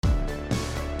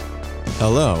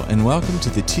Hello, and welcome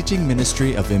to the teaching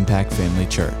ministry of Impact Family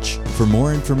Church. For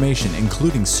more information,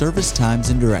 including service times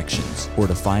and directions, or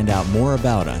to find out more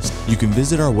about us, you can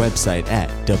visit our website at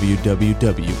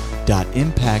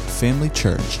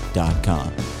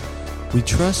www.impactfamilychurch.com. We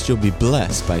trust you'll be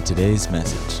blessed by today's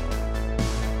message.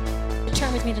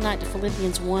 Turn with me tonight to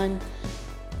Philippians 1.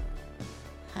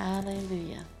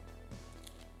 Hallelujah.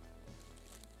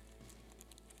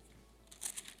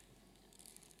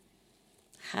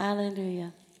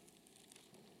 Hallelujah.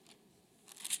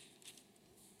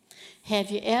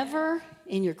 Have you ever,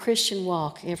 in your Christian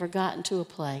walk, ever gotten to a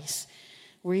place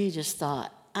where you just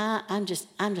thought, I'm just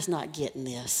not getting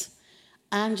this.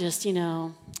 I'm just,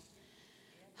 I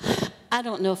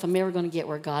don't know if I'm ever going to get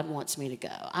where God wants me to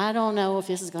go. I don't know if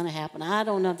this is going to happen. I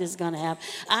don't know if this is going to happen.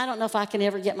 I don't know if I can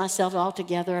ever get myself all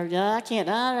together. I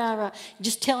can't.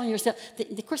 Just telling yourself.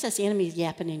 Of course, that's the enemy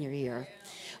yapping in your ear.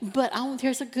 But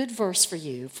there's a good verse for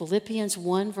you. Philippians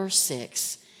 1, verse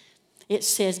 6. It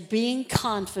says, being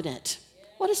confident.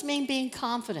 What does it mean, being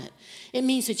confident? It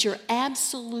means that you're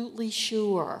absolutely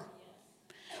sure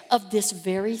of this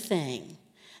very thing,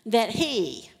 that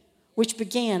he, which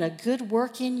began a good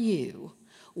work in you,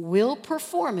 will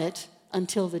perform it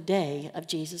until the day of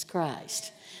Jesus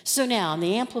Christ. So now, in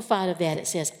the Amplified of that, it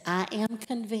says, I am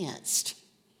convinced,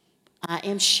 I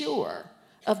am sure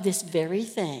of this very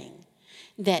thing,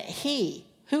 that he,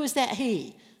 who is that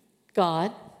he?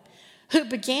 God, who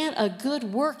began a good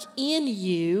work in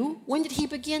you. When did he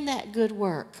begin that good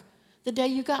work? The day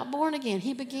you got born again.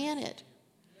 He began it.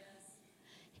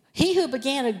 He who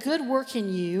began a good work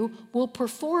in you will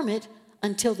perform it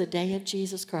until the day of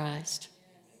Jesus Christ.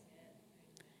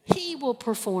 He will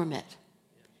perform it.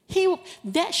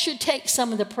 That should take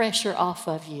some of the pressure off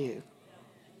of you.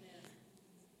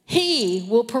 He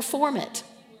will perform it.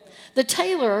 The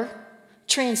Taylor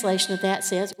translation of that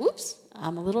says, oops,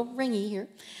 I'm a little ringy here.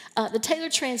 The Taylor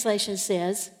translation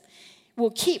says,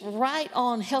 will keep right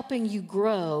on helping you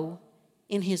grow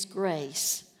in his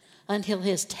grace until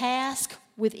his task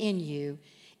within you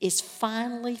is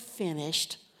finally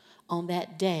finished on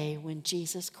that day when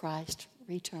Jesus Christ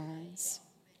returns.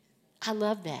 I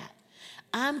love that.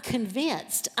 I'm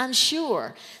convinced, I'm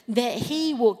sure that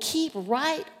he will keep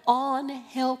right on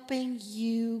helping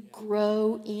you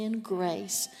grow in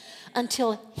grace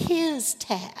until his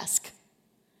task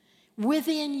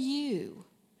within you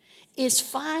is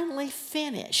finally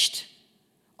finished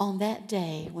on that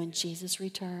day when Jesus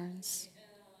returns.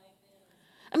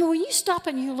 I mean, when you stop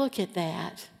and you look at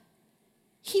that,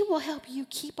 he will help you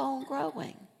keep on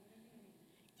growing.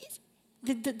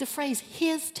 The phrase,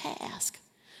 his task.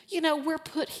 We're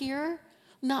put here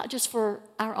not just for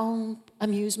our own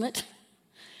amusement.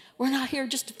 We're not here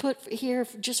just to put here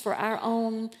just for our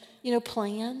own,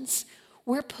 plans.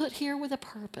 We're put here with a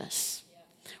purpose.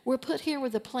 We're put here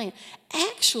with a plan.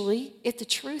 Actually, if the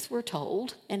truth were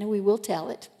told, and we will tell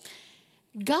it,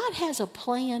 God has a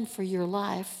plan for your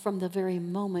life from the very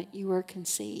moment you were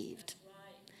conceived.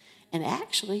 And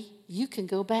actually, you can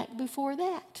go back before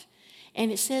that. And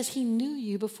it says he knew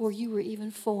you before you were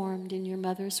even formed in your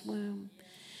mother's womb.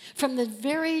 From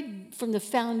the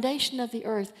foundation of the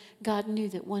earth, God knew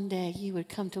that one day you would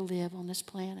come to live on this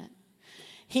planet.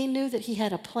 He knew that he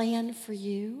had a plan for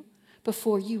you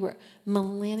before you were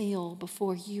millennial,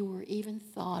 before you were even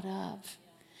thought of.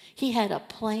 He had a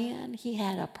plan, he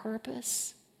had a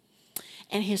purpose,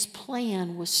 and his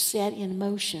plan was set in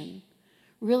motion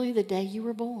really the day you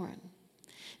were born.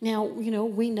 Now,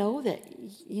 we know that,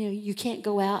 you can't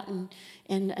go out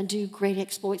and do great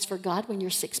exploits for God when you're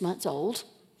 6 months old.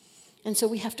 And so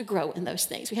we have to grow in those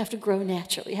things. We have to grow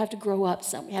naturally. We have to grow up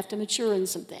some. We have to mature in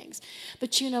some things.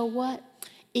 But you know what?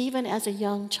 Even as a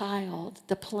young child,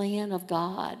 the plan of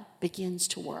God begins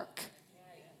to work.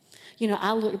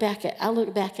 I look back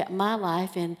at my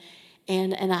life and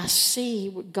I see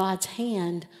God's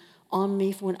hand on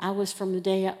me when I was from the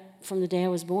day I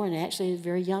was born. Actually,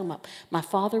 very young. My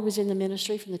father was in the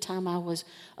ministry from the time I was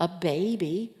a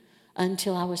baby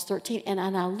until I was 13. And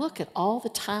I look at all the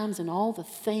times and all the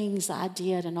things I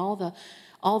did and all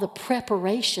the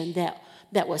preparation that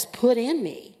was put in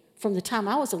me from the time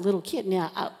I was a little kid.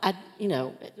 Now, I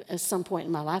at some point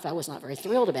in my life, I was not very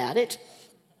thrilled about it,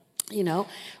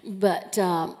 but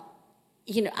I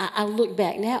look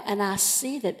back now and I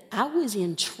see that I was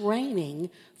in training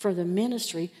for the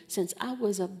ministry since I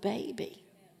was a baby.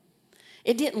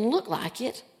 It didn't look like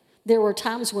it. There were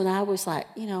times when I was like,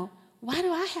 why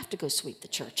do I have to go sweep the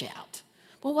church out?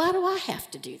 Well, why do I have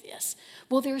to do this?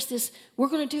 Well, there's this, we're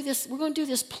going to do this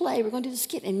play, we're going to do this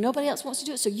skit, and nobody else wants to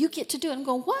do it, so you get to do it. I'm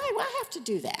going, why do I have to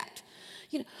do that?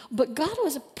 But God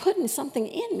was putting something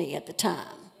in me at the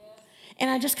time. And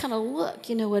I just kind of look,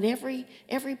 at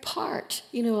every part,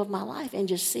 of my life and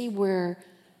just see where,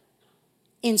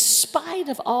 in spite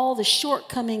of all the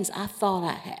shortcomings I thought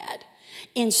I had,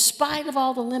 in spite of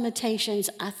all the limitations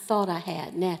I thought I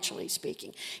had, naturally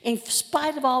speaking, in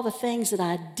spite of all the things that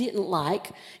I didn't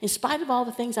like, in spite of all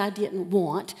the things I didn't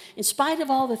want, in spite of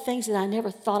all the things that I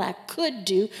never thought I could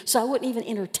do, so I wouldn't even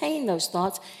entertain those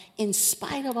thoughts, in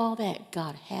spite of all that,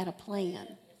 God had a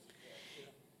plan.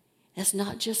 It's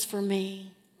not just for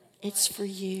me, it's for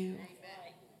you.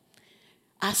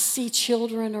 I see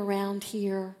children around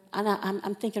here, and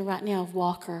I'm thinking right now of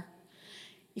Walker.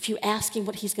 If you ask him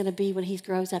what he's going to be when he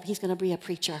grows up, he's going to be a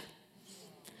preacher.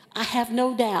 I have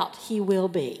no doubt he will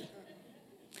be.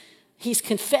 He's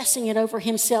confessing it over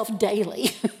himself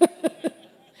daily.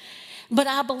 But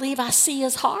I believe I see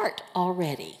his heart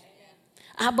already.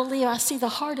 I believe I see the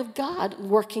heart of God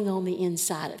working on the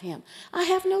inside of him. I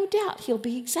have no doubt he'll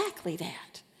be exactly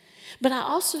that. But I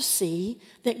also see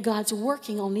that God's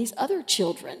working on these other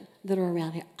children that are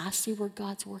around here. I see where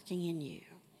God's working in you.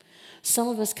 Some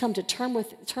of us come to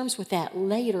terms with that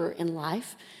later in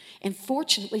life, and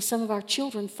fortunately, some of our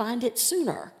children find it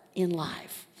sooner in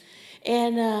life.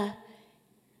 And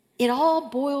it all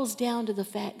boils down to the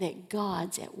fact that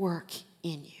God's at work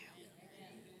in you.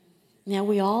 Now,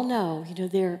 we all know,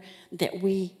 that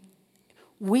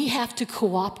we have to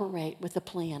cooperate with the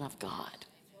plan of God.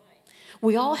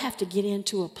 We all have to get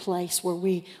into a place where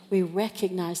we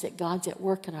recognize that God's at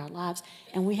work in our lives,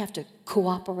 and we have to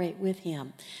cooperate with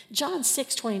him. John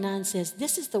 6:29 says,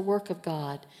 "This is the work of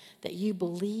God, that you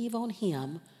believe on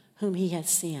him whom he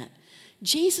has sent."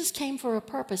 Jesus came for a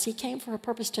purpose. He came for a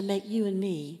purpose to make you and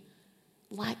me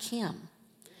like him.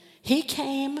 He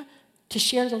came to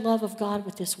share the love of God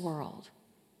with this world.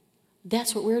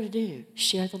 That's what we're to do,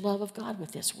 share the love of God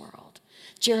with this world.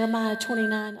 Jeremiah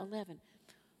 29:11.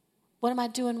 What am I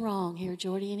doing wrong here,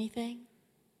 Jordy? Anything?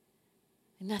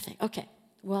 Nothing. Okay.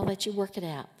 Well, I'll let you work it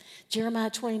out.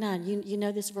 Jeremiah 29, you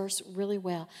know this verse really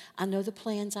well. I know the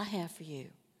plans I have for you.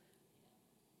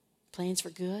 Plans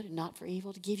for good and not for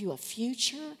evil, to give you a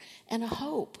future and a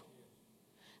hope.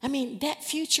 I mean, that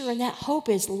future and that hope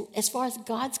is, as far as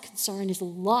God's concerned, is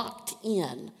locked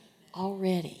in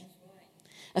already.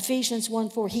 Ephesians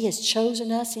 1:4, he has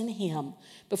chosen us in him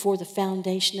before the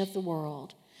foundation of the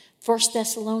world. 1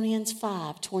 Thessalonians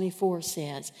 5:24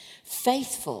 says,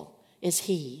 faithful is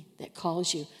he that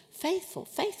calls you. Faithful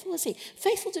is he.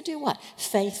 Faithful to do what?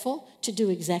 Faithful to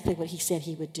do exactly what he said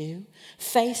he would do.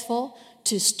 Faithful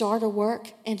to start a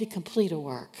work and to complete a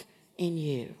work in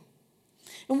you.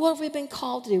 And what have we been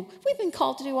called to do? We've been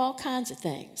called to do all kinds of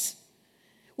things.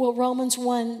 Well, Romans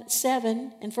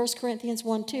 1:7 and 1 Corinthians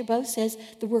 1:2 both says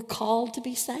that we're called to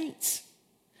be saints.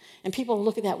 And people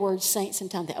look at that word saint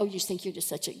sometimes, they, you think you're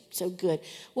just so good.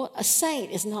 Well, a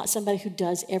saint is not somebody who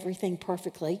does everything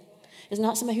perfectly. It's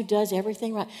not somebody who does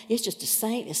everything right. It's just a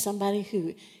saint is somebody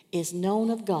who is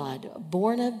known of God,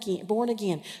 born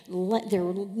again. Their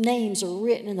names are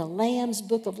written in the Lamb's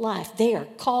book of life. They are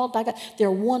called by God. They're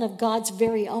one of God's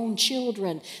very own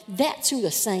children. That's who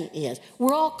a saint is.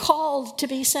 We're all called to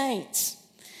be saints.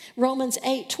 Romans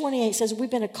 8:28 says we've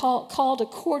been called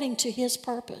according to his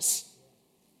purpose.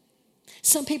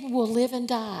 Some people will live and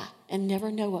die and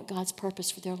never know what God's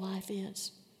purpose for their life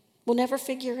is. We'll never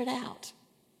figure it out.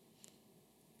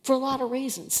 For a lot of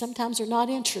reasons. Sometimes they're not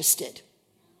interested.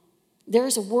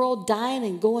 There's a world dying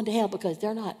and going to hell because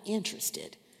they're not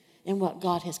interested in what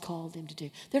God has called them to do.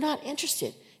 They're not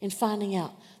interested in finding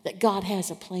out that God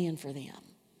has a plan for them.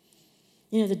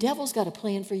 The devil's got a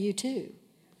plan for you too.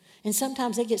 And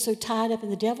sometimes they get so tied up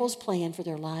in the devil's plan for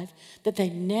their life that they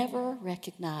never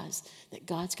recognize that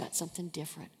God's got something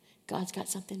different. God's got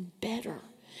something better.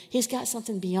 He's got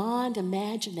something beyond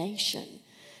imagination,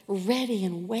 ready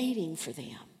and waiting for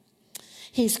them.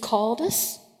 He's called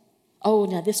us. Oh,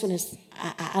 now this one is,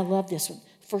 I love this one.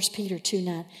 1 Peter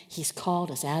 2:9, he's called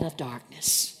us out of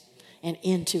darkness and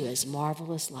into his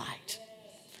marvelous light.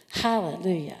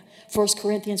 Hallelujah. 1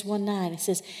 Corinthians 1:9, it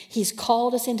says, he's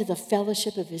called us into the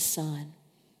fellowship of his Son,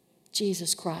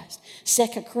 Jesus Christ.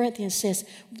 2 Corinthians says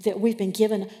that we've been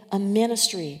given a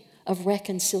ministry of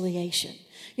reconciliation.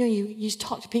 You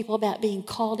talk to people about being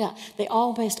called out. They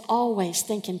almost always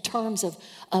think in terms of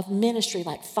ministry,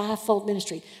 like fivefold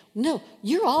ministry. No,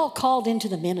 you're all called into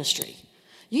the ministry.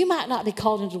 You might not be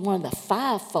called into one of the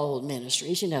fivefold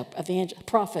ministries,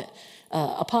 prophet,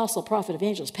 apostle, prophet,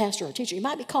 evangelist, pastor, or teacher. You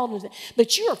might be called into that,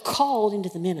 but you're called into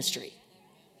the ministry.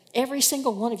 Every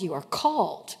single one of you are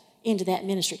called into that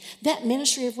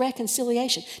ministry of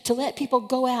reconciliation, to let people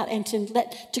go out and to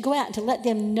let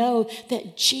them know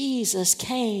that Jesus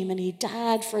came and he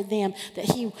died for them, that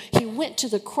he went to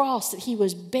the cross, that he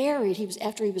was buried,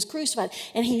 after he was crucified,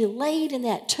 and he laid in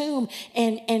that tomb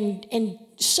and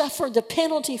suffered the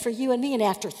penalty for you and me. And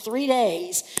after 3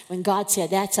 days, when God said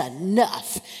that's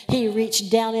enough, he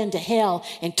reached down into hell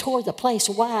and tore the place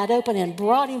wide open and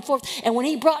brought him forth. And when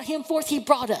he brought him forth, he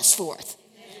brought us forth.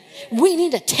 We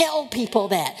need to tell people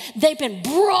that they've been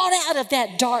brought out of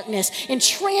that darkness and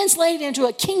translated into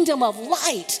a kingdom of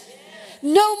light.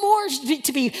 No more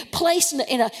to be placed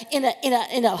in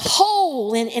a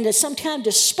hole, into some kind of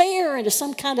despair, into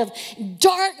some kind of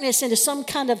darkness, into some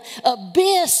kind of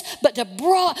abyss, but to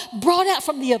brought out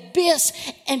from the abyss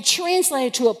and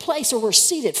translated to a place where we're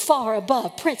seated far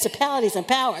above principalities and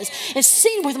powers, and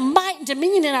seated with might and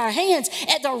dominion in our hands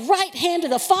at the right hand of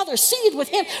the Father, seated with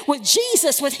him, with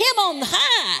Jesus, with him on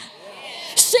high,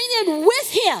 seated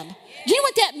with him. Do you know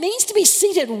what that means, to be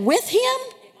seated with him?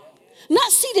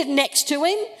 Not seated next to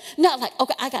him. Not like,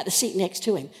 okay, I got the seat next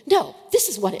to him. No, this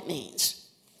is what it means.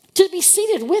 To be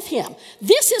seated with him.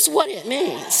 This is what it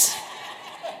means.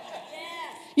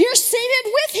 You're seated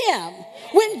with him.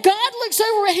 When God looks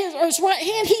over at his right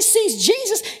hand, he sees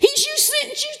Jesus. He's you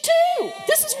too.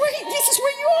 This is where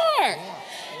you are.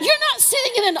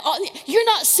 You're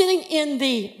not sitting in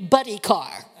the buddy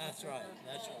car. That's right.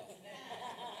 That's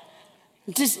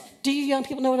right. Do you young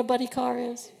people know what a buddy car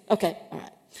is? Okay, all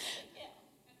right.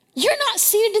 You're not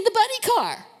seated in the buddy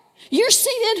car. You're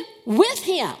seated with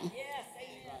him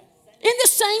in the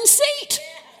same seat.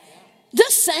 The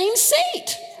same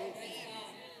seat.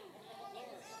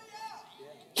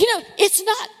 You know, it's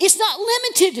not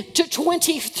limited to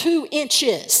 22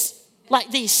 inches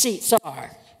like these seats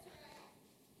are.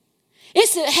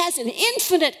 It has an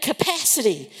infinite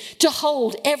capacity to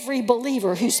hold every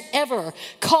believer who's ever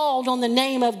called on the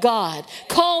name of God,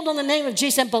 called on the name of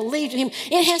Jesus and believed in him.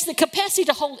 It has the capacity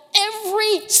to hold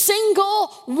every single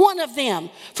one of them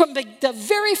from the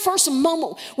very first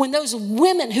moment when those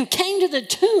women who came to the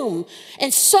tomb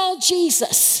and saw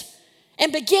Jesus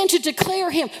and began to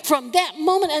declare him, from that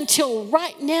moment until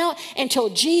right now, until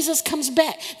Jesus comes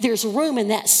back, there's room in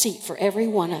that seat for every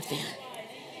one of them.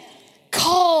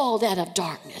 Called out of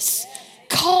darkness,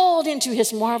 called into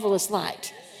his marvelous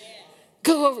light.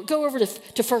 Go over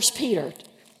to 1 Peter.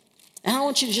 And I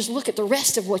want you to just look at the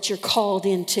rest of what you're called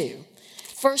into.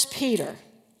 1 Peter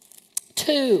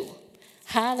 2.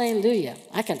 Hallelujah.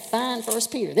 I can find 1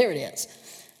 Peter. There it is.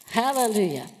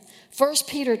 Hallelujah. 1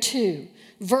 Peter 2,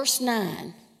 verse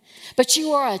 9. But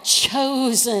you are a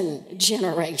chosen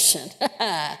generation.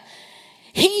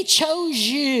 He chose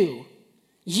you.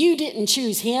 You didn't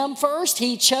choose him first.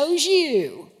 He chose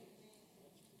you.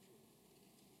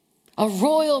 A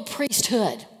royal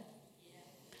priesthood.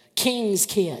 King's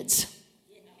kids.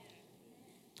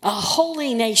 A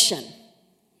holy nation.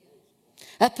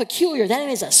 A peculiar, that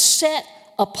is a set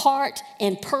apart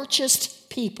and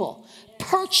purchased people.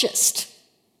 Purchased.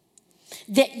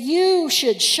 That you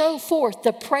should show forth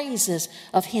the praises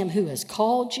of him who has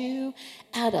called you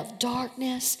out of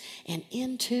darkness and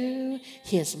into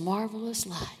his marvelous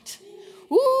light.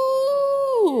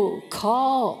 Ooh,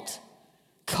 called.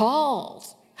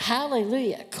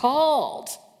 Hallelujah, called.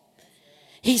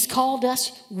 He's called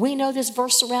us. We know this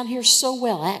verse around here so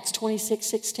well, Acts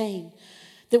 26:16,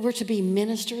 that we're to be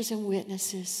ministers and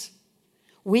witnesses.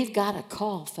 We've got a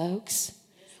call, folks.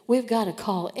 We've got a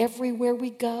call everywhere we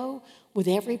go, with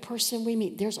every person we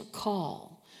meet. There's a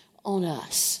call on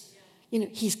us. You know,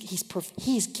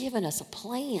 he's given us a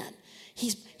plan.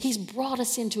 He's brought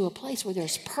us into a place where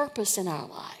there's purpose in our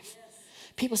life.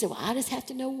 People say, well, I just have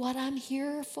to know what I'm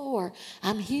here for.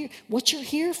 I'm here. What you're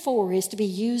here for is to be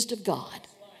used of God.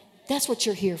 That's what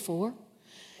you're here for.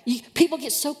 People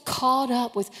get so caught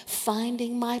up with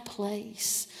finding my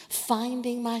place,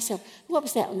 finding myself. What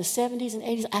was that in the 70s and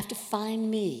 80s? I have to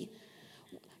find me.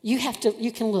 You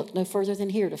can look no further than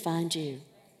here to find you.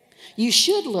 You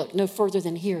should look no further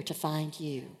than here to find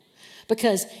you.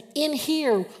 Because in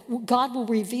here, God will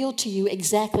reveal to you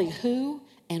exactly who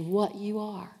and what you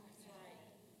are.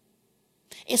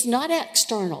 It's not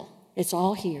external. It's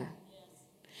all here.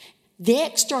 The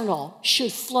external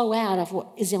should flow out of what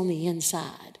is on the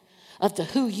inside, of the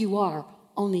who you are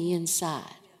on the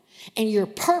inside. And your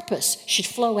purpose should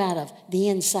flow out of the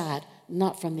inside,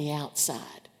 not from the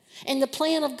outside. And the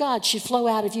plan of God should flow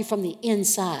out of you from the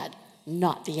inside,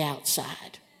 not the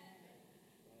outside.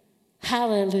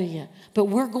 Hallelujah. But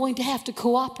we're going to have to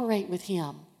cooperate with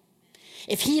him.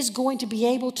 If he is going to be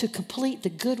able to complete the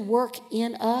good work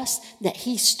in us that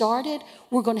he started,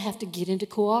 we're going to have to get into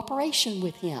cooperation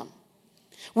with him.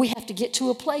 We have to get to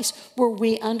a place where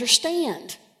we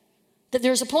understand that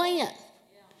there's a plan,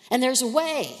 and there's a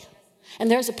way,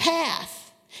 and there's a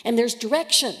path, and there's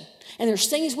direction, and there's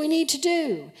things we need to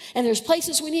do, and there's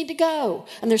places we need to go,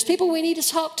 and there's people we need to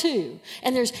talk to,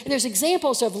 and there's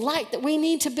examples of light that we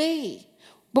need to be.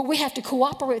 But we have to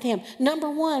cooperate with him. Number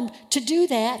one, to do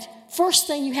that, first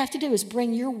thing you have to do is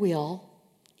bring your will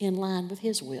in line with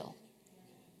his will.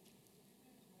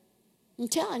 I'm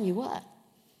telling you what.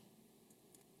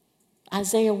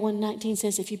 Isaiah 1:19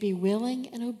 says, if you be willing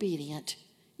and obedient,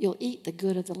 you'll eat the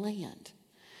good of the land.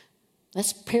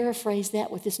 Let's paraphrase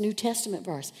that with this New Testament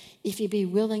verse. If you be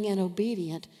willing and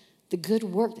obedient, the good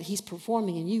work that he's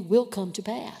performing in you will come to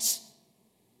pass.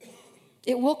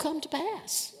 It will come to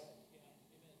pass.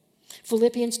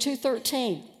 Philippians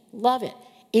 2:13, love it.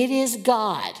 It is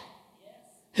God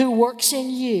who works in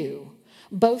you,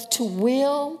 both to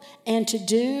will and to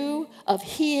do of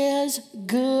his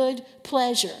good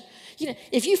pleasure. You know,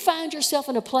 if you find yourself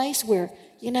in a place where,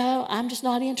 I'm just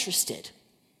not interested.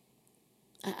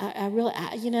 I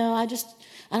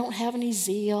don't have any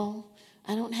zeal.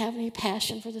 I don't have any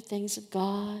passion for the things of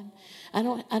God. I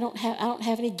don't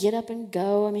have any get up and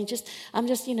go. I'm just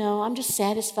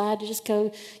satisfied to just go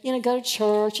to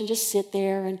church and just sit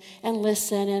there and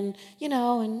listen and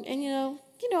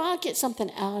I'll get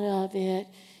something out of it.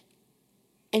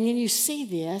 And then you see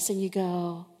this and you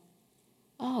go,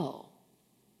 oh,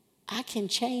 I can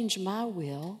change my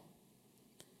will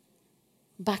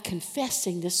by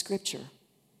confessing this scripture.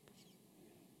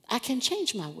 I can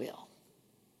change my will.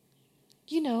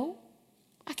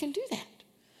 I can do that.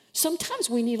 Sometimes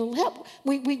we need a little help.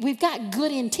 We've got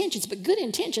good intentions, but good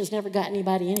intentions never got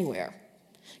anybody anywhere.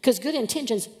 Because good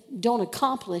intentions don't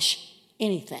accomplish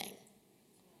anything.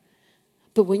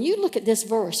 But when you look at this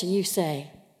verse and you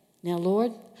say, now,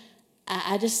 Lord,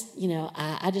 I just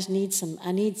need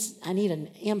I need an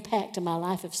impact in my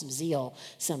life of some zeal,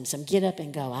 some get up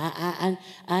and go.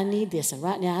 I need this, and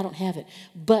right now I don't have it.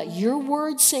 But your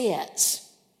word says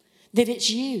that it's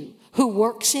you who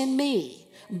works in me,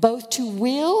 both to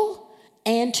will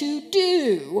and to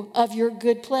do of your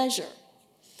good pleasure.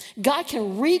 God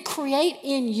can recreate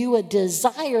in you a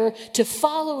desire to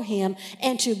follow him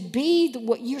and to be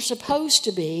what you're supposed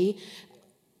to be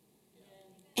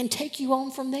and take you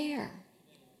on from there.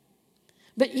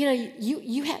 But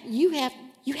you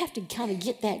have to kind of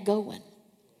get that going.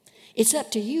 It's up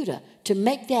to you to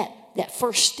make that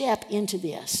first step into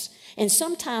this. And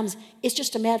sometimes it's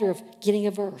just a matter of getting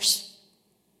a verse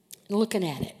and looking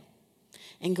at it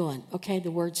and going, okay,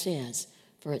 the word says,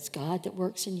 for it's God that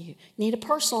works in you. You need to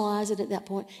personalize it at that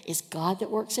point. It's God that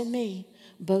works in me,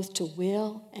 both to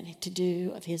will and to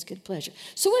do of his good pleasure.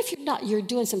 So what if you're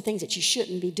doing some things that you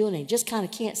shouldn't be doing and you just kind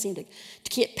of can't seem to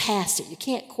get past it? You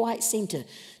can't quite seem to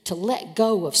let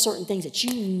go of certain things that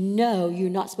you're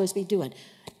not supposed to be doing.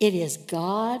 It is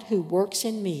God who works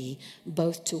in me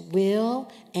both to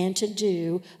will and to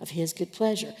do of his good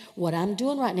pleasure. What I'm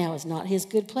doing right now is not his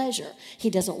good pleasure.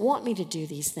 He doesn't want me to do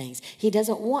these things. He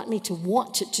doesn't want me to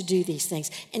want to do these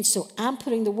things. And so I'm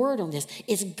putting the word on this.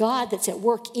 It's God that's at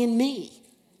work in me,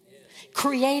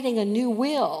 creating a new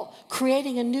will,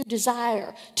 creating a new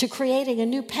desire, to creating a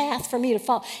new path for me to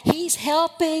follow. He's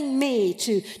helping me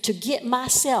to get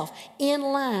myself in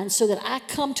line so that I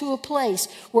come to a place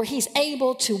where he's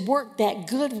able to work that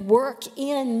good work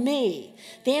in me.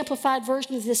 The Amplified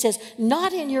version of this says,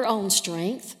 not in your own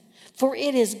strength, for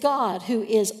it is God who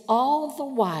is all the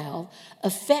while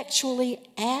effectually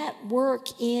at work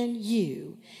in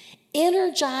you,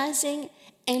 energizing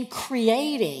and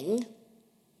creating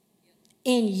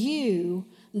in you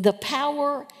the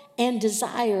power and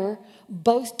desire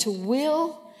both to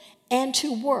will and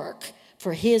to work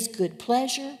for his good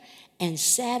pleasure and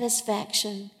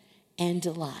satisfaction and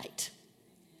delight.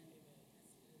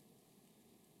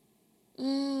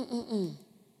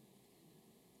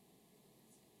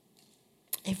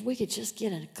 If we could just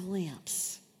get a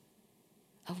glimpse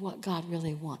of what God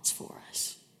really wants for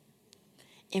us.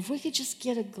 If we could just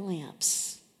get a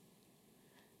glimpse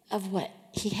of what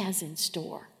he has in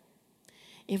store.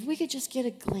 If we could just get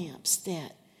a glimpse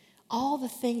that all the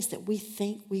things that we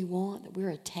think we want, that we're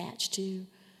attached to,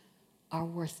 are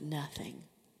worth nothing.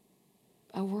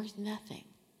 Are worth nothing.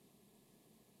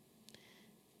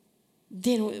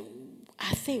 Then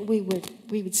I think we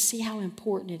would see how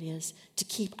important it is to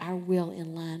keep our will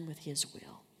in line with his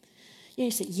will.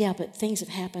 You say, yeah, but things have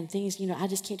happened, I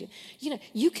just can't do.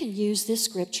 You can use this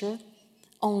scripture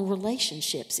on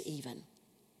relationships even.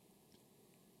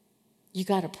 You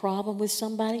got a problem with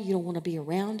somebody, you don't want to be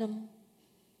around them.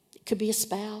 It could be a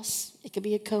spouse, it could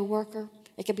be a coworker,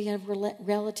 It could be a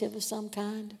relative of some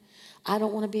kind. I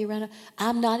don't want to be around.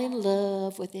 I'm not in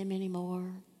love with them anymore.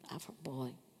 I've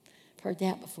heard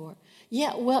that before.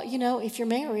 Yeah, well, if you're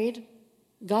married,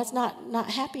 God's not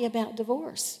happy about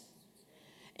divorce.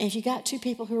 And if you got two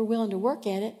people who are willing to work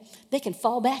at it, they can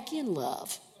fall back in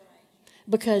love.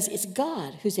 Because it's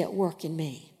God who's at work in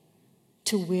me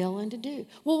to will and to do.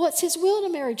 Well, what's his will in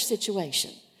a marriage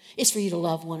situation? It's for you to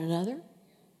love one another.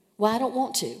 Well, I don't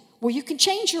want to. Well, you can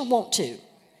change your want to.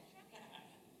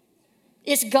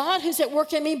 It's God who's at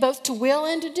work in me both to will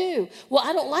and to do. Well,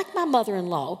 I don't like my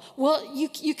mother-in-law. Well, you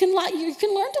can learn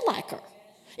to like her.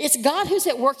 It's God who's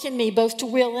at work in me both to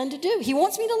will and to do. He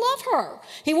wants me to love her.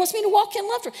 He wants me to walk in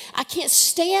love her. I can't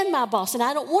stand my boss, and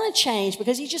I don't want to change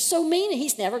because he's just so mean, and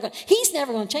he's never going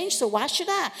to change, so why should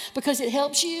I? Because it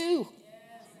helps you.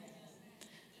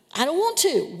 I don't want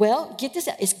to. Well, get this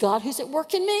out. It's God who's at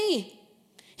work in me.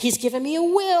 He's given me a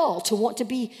will to want to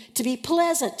be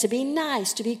pleasant, to be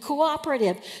nice, to be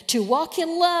cooperative, to walk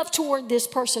in love toward this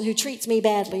person who treats me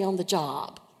badly on the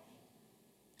job.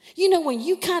 When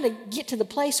you kind of get to the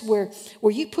place where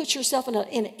you put yourself in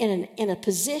a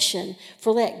position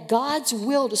for that God's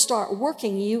will to start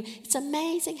working you, it's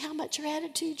amazing how much your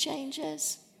attitude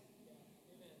changes.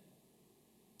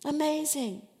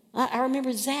 Amazing. I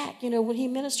remember Zach, when he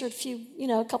ministered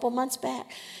a couple months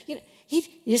back,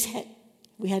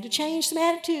 we had to change some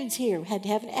attitudes here. We had to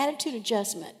have an attitude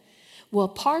adjustment. Well,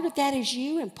 part of that is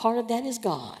you and part of that is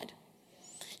God.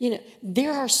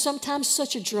 There are sometimes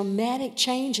such a dramatic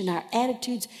change in our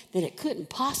attitudes that it couldn't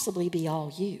possibly be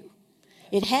all you.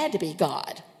 It had to be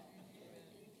God.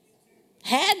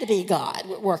 Had to be God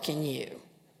working you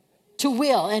to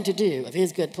will and to do of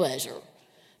his good pleasure.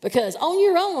 Because on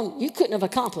your own, you couldn't have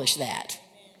accomplished that.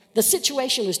 The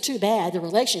situation was too bad. The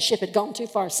relationship had gone too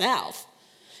far south.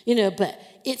 But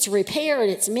it's repaired,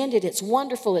 it's mended, it's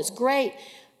wonderful, it's great.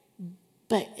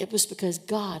 But it was because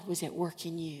God was at work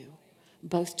in you,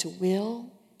 both to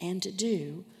will and to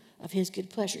do of his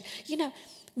good pleasure.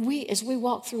 As we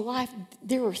walk through life,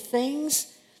 there are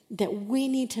things that we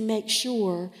need to make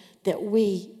sure that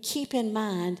we keep in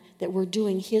mind that we're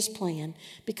doing his plan,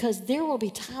 because there will be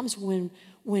times when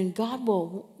God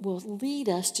will lead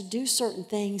us to do certain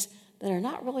things that are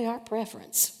not really our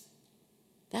preference.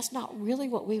 That's not really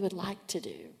what we would like to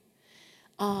do.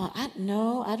 I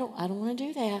don't want to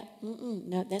do that.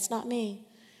 No, that's not me.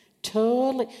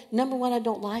 Totally. Number one, I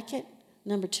don't like it.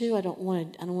 Number two, I don't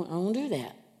want to do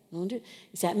that. I don't do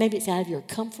it. Maybe it's out of your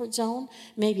comfort zone.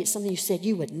 Maybe it's something you said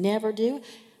you would never do.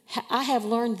 I have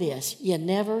learned this. You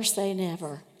never say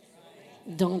never.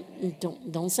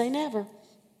 Don't say never.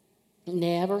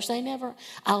 Never say never.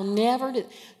 I'll never do.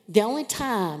 The only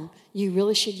time you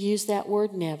really should use that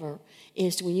word never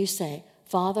is when you say,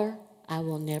 Father, I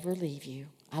will never leave you.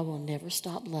 I will never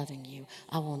stop loving you.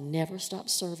 I will never stop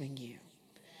serving you.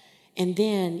 And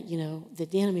then,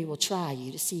 the enemy will try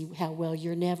you to see how well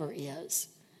your never is.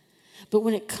 But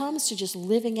when it comes to just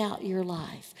living out your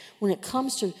life, when it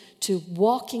comes to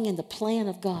walking in the plan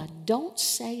of God, don't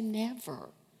say never.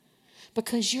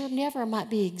 Because your never might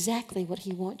be exactly what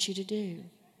he wants you to do.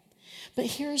 But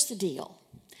here's the deal.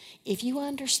 If you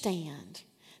understand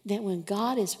that when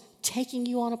God is taking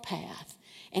you on a path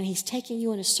and he's taking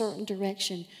you in a certain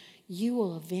direction, you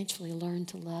will eventually learn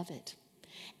to love it.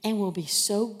 And will be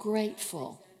so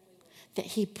grateful that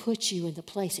he put you in the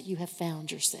place that you have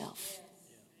found yourself.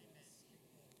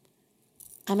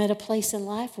 I'm at a place in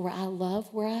life where I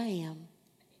love where I am.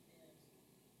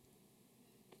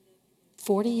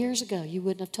 40 years ago, you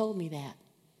wouldn't have told me that.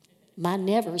 My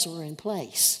nevers were in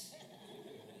place.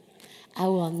 I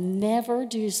will never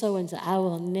do so and so. I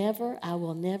would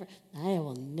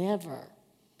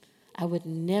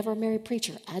never marry a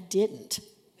preacher. I didn't.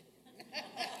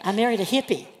 I married a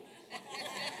hippie.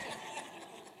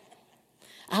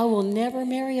 I will never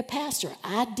marry a pastor.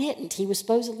 I didn't. He was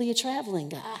supposedly a traveling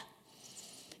guy.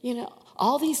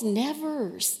 All these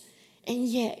nevers. And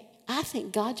yet, I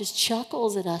think God just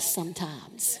chuckles at us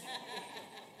sometimes.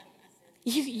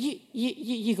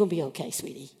 You're gonna be okay,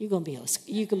 sweetie. You're gonna be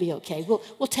okay.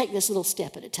 We'll take this little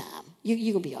step at a time.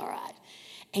 You're gonna be all right.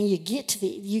 And you get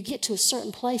to a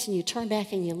certain place, and you turn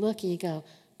back and you look and you go,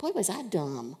 boy, was I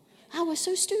dumb. I was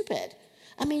so stupid.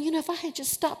 I mean, if I had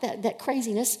just stopped that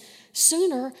craziness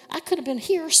sooner, I could have been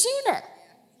here sooner.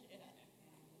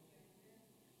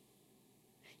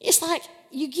 It's like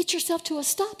you get yourself to a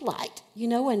stoplight,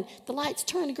 and the lights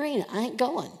turn green. I ain't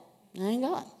going.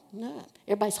 No.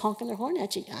 Everybody's honking their horn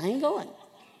at you. I ain't going.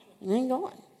 I'm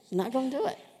not going to do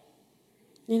it.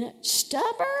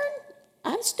 Stubborn?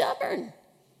 I'm stubborn.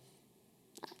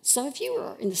 Some of you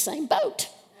are in the same boat.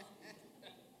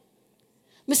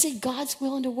 But see, God's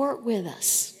willing to work with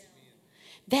us.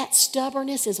 That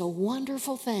stubbornness is a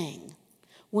wonderful thing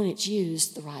when it's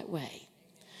used the right way.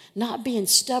 Not being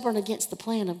stubborn against the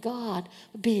plan of God,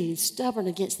 but being stubborn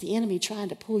against the enemy trying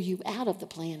to pull you out of the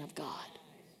plan of God.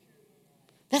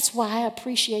 That's why I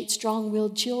appreciate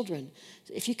strong-willed children.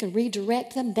 If you can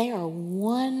redirect them, they are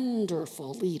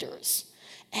wonderful leaders.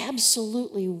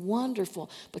 Absolutely wonderful.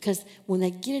 Because when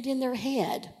they get it in their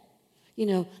head,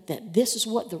 that this is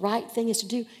what the right thing is to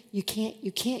do, you can't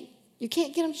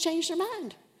get them to change their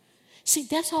mind. See,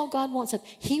 that's all God wants.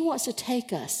 He wants to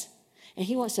take us, and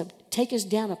he wants to take us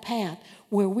down a path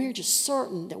where we're just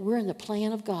certain that we're in the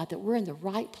plan of God, that we're in the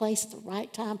right place at the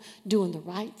right time, doing the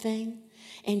right thing,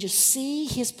 and just see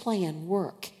his plan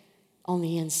work on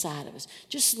the inside of us.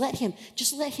 Just let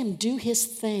him do his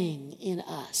thing in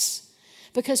us.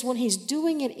 Because when he's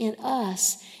doing it in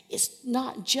us, it's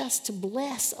not just to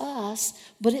bless us,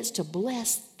 but it's to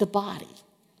bless the body.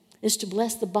 It's to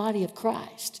bless the body of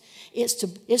Christ. It's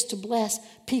to bless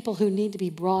people who need to be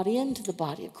brought into the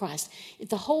body of Christ.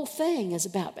 The whole thing is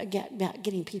about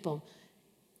getting people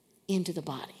into the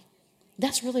body.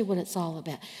 That's really what it's all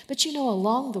about. But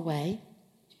along the way,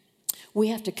 we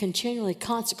have to continually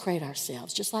consecrate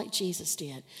ourselves, just like Jesus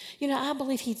did. I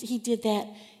believe he did that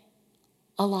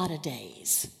a lot of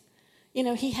days.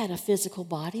 He had a physical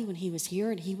body when he was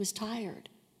here, and he was tired.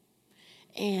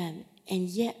 And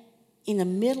yet, in the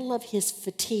middle of his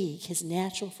fatigue, his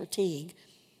natural fatigue,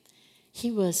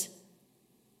 he was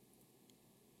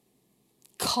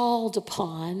called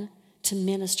upon to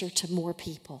minister to more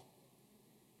people.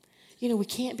 We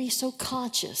can't be so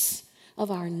conscious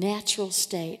of our natural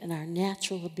state and our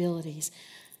natural abilities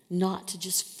not to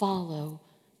just follow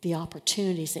the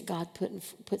opportunities that God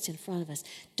puts in front of us.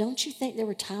 Don't you think there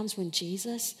were times when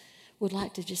Jesus would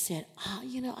like to just say,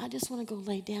 I just want to go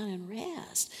lay down and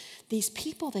rest. These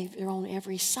people, they're on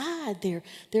every side.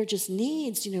 They're just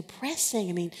needs,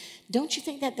 pressing. Don't you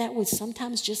think that would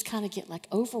sometimes just kind of get like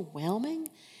overwhelming?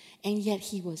 And yet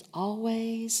he was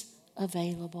always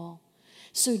available.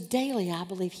 So daily, I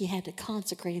believe he had to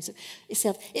consecrate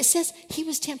himself. It says he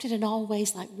was tempted in all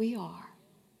ways like we are.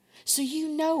 So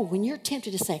when you're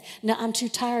tempted to say, no, I'm too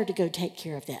tired to go take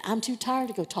care of that. I'm too tired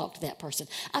to go talk to that person.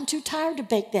 I'm too tired to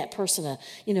bake that person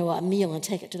a meal and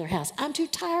take it to their house. I'm too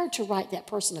tired to write that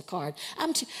person a card.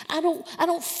 I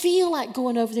don't feel like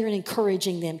going over there and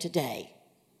encouraging them today.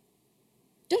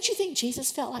 Don't you think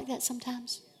Jesus felt like that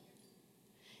sometimes?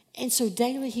 And so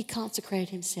daily he consecrated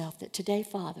himself that today,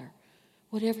 Father,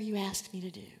 whatever you ask me to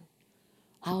do,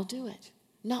 I'll do it.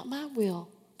 Not my will,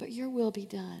 but your will be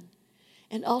done.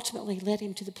 And ultimately led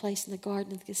him to the place in the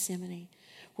Garden of Gethsemane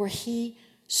where he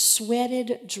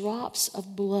sweated drops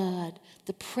of blood.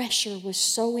 The pressure was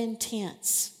so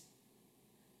intense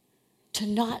to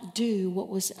not do what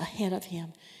was ahead of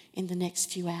him in the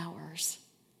next few hours.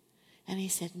 And he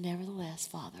said, nevertheless,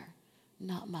 Father,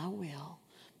 not my will,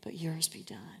 but yours be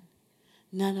done.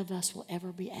 None of us will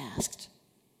ever be asked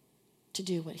to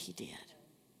do what he did.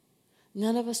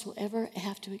 None of us will ever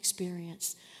have to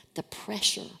experience the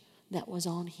pressure that was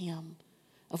on him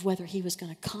of whether he was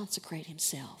going to consecrate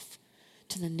himself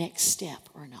to the next step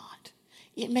or not.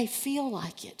 It may feel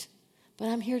like it, but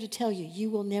I'm here to tell you, you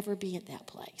will never be at that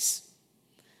place.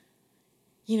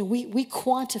 We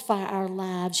quantify our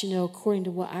lives, according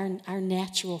to what our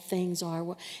natural things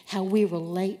are, how we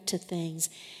relate to things,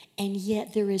 and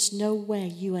yet there is no way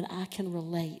you and I can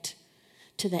relate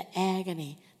to the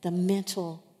agony, the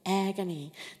mental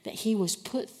agony that he was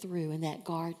put through in that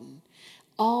garden.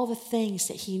 All the things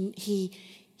that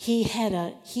he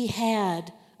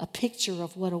had a picture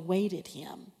of what awaited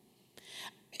him.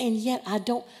 And yet I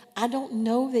don't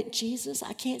know that Jesus,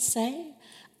 I can't say,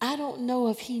 I don't know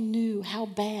if he knew how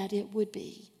bad it would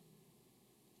be.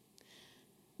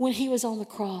 When he was on the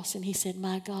cross and he said,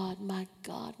 my God, why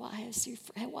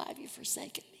have you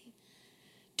forsaken me?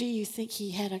 Do you think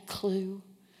he had a clue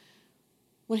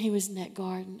when he was in that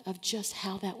garden of just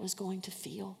how that was going to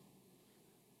feel?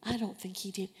 I don't think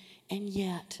he did. And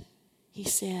yet, he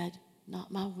said, not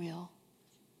my will,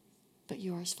 but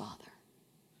yours, Father.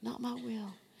 Not my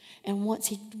will. And once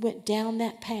he went down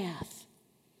that path,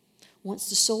 once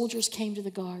the soldiers came to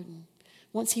the garden,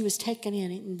 once he was taken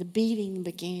in and the beating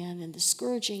began and the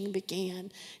scourging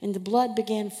began and the blood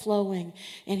began flowing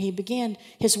and he began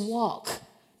his walk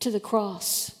to the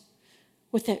cross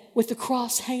with the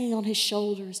cross hanging on his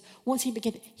shoulders. Once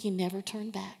he never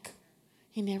turned back.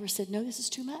 He never said, no, this is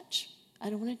too much. I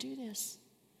don't want to do this.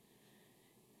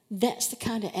 That's the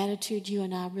kind of attitude you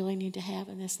and I really need to have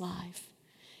in this life.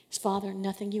 It's, Father,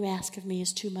 nothing you ask of me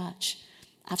is too much.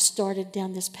 I've started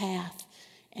down this path,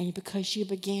 And because you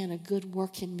began a good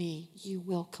work in me, you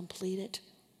will complete it.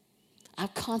 I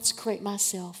consecrate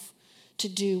myself to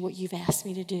do what you've asked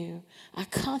me to do. I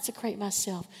consecrate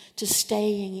myself to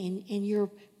staying in your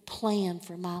plan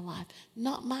for my life.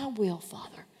 Not my will,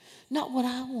 Father. Not what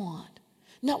I want.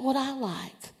 Not what I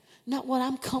like. Not what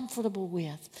I'm comfortable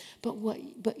with. But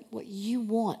what you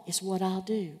want is what I'll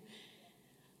do.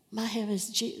 My heaven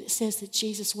says that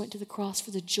Jesus went to the cross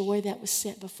for the joy that was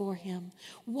set before him.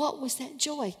 What was that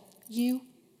joy? You.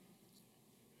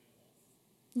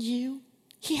 You.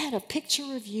 He had a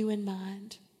picture of you in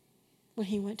mind when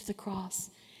he went to the cross.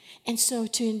 And so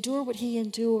to endure what he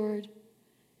endured,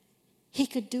 he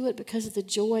could do it because of the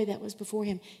joy that was before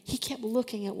him. He kept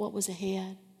looking at what was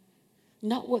ahead.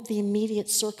 Not what the immediate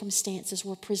circumstances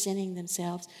were presenting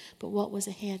themselves, but what was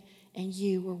ahead. And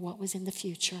you were what was in the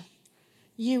future.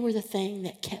 You were the thing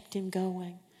that kept him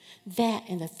going. That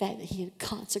and the fact that he had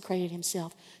consecrated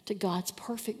himself to God's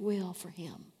perfect will for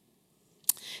him.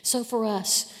 So for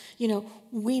us,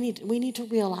 we need to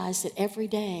realize that every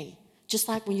day, just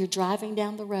like when you're driving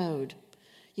down the road,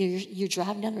 you're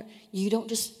driving down the road,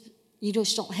 you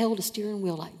just don't hold a steering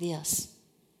wheel like this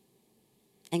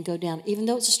and go down. Even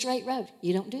though it's a straight road,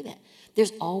 you don't do that.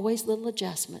 There's always little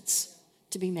adjustments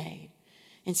to be made.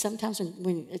 And sometimes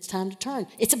when it's time to turn,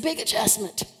 it's a big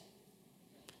adjustment.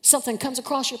 Something comes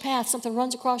across your path, something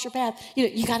runs across your path.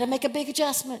 You got to make a big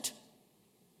adjustment.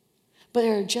 But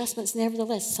there are adjustments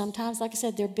nevertheless. Sometimes, like I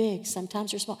said, they're big.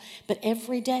 Sometimes they're small. But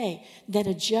every day, that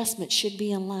adjustment should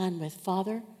be in line with,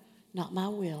 Father, not my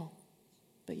will,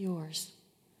 but yours.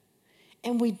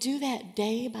 And we do that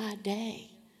day by day.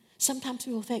 Sometimes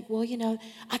people think, well,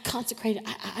 I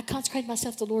consecrated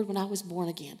myself to the Lord when I was born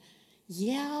again.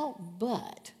 Yeah,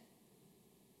 but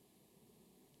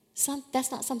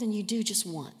that's not something you do just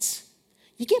once.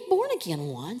 You get born again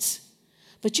once,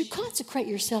 but you consecrate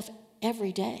yourself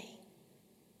every day.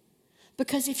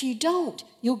 Because if you don't,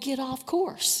 you'll get off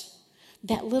course.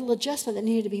 That little adjustment that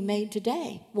needed to be made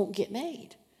today won't get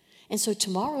made. And so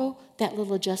tomorrow, that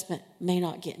little adjustment may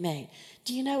not get made.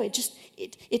 Do you know,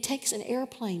 it takes an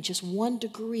airplane just 1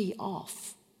 degree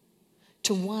off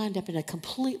to wind up in a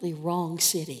completely wrong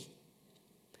city.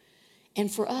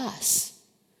 And for us,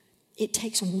 it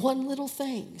takes one little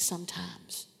thing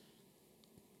sometimes.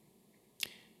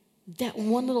 That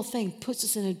one little thing puts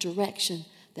us in a direction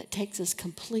that takes us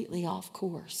completely off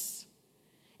course.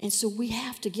 And so we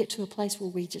have to get to a place where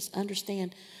we just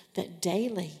understand that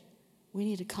daily we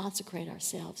need to consecrate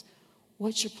ourselves.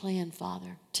 What's your plan,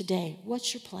 Father, today?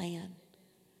 What's your plan?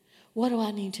 What do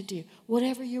I need to do?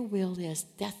 Whatever your will is,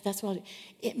 that's what I'll do.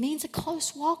 It means a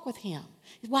close walk with him.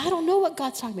 Well, I don't know what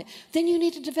God's talking about. Then you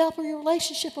need to develop your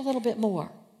relationship a little bit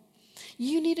more.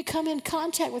 You need to come in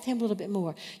contact with him a little bit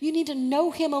more. You need to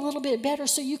know him a little bit better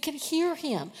so you can hear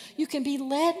him. You can be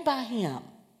led by him.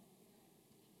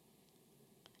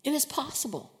 It is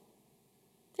possible.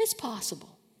 It's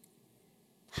possible.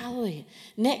 Hallelujah.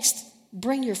 Next,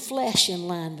 bring your flesh in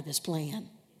line with his plan.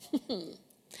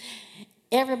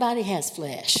 Everybody has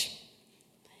flesh,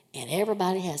 and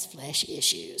everybody has flesh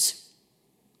issues.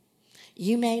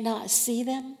 You may not see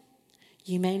them.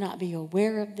 You may not be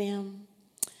aware of them.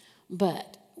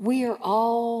 But we are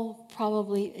all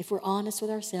probably, if we're honest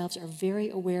with ourselves, are very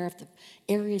aware of the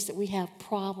areas that we have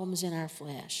problems in our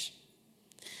flesh.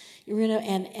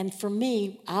 And for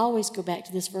me, I always go back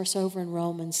to this verse over in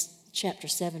Romans chapter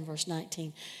 7, verse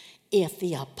 19. If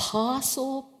the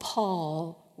Apostle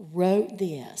Paul wrote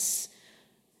this,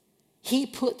 he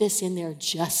put this in there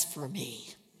just for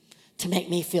me, to make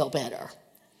me feel better.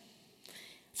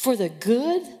 For the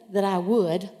good that I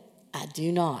would, I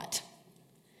do not.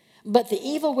 But the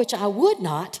evil which I would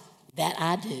not, that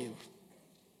I do.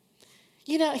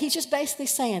 He's just basically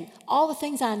saying, all the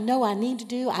things I know I need to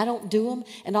do, I don't do them.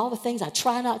 And all the things I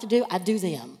try not to do, I do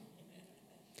them.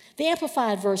 The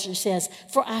Amplified Version says,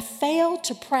 for I fail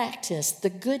to practice the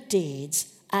good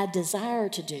deeds I desire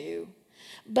to do.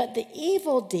 But the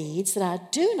evil deeds that I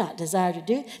do not desire to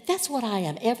do, that's what I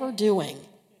am ever doing.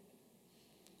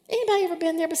 Anybody ever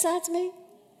been there besides me?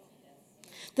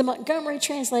 The Montgomery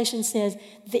translation says,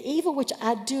 the evil which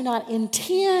I do not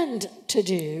intend to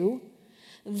do,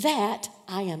 that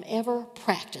I am ever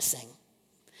practicing.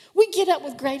 We get up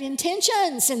with great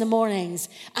intentions in the mornings.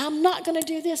 I'm not going to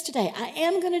do this today. I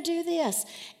am going to do this.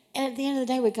 And at the end of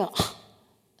the day, we go,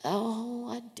 oh,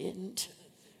 I didn't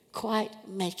quite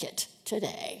make it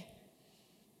today.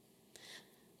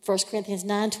 1 Corinthians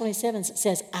 9:27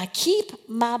 says, I keep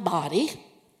my body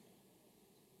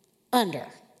under,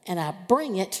 and I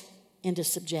bring it into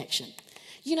subjection.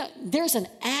 There's an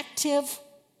active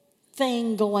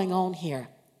thing going on here.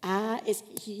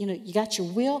 You got your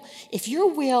will. If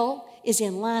your will is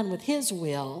in line with his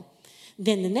will,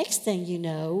 then the next thing you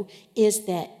know is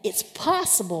that it's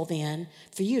possible then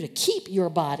for you to keep your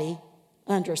body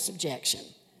under subjection.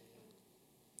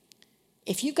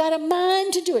 If you've got a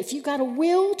mind to do it, if you've got a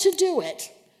will to do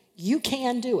it, you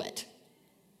can do it.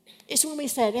 It's when we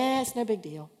said, it's no big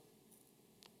deal.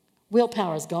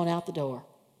 Willpower's gone out the door.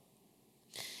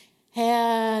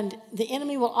 And the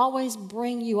enemy will always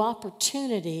bring you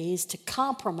opportunities to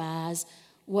compromise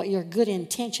what your good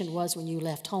intention was when you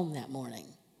left home that morning.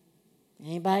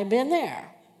 Anybody been there?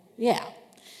 Yeah.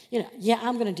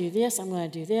 I'm going to do this, I'm going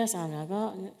to do this, I'm going to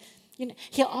go.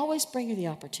 He'll always bring you the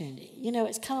opportunity.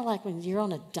 It's kind of like when you're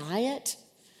on a diet,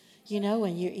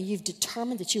 and you've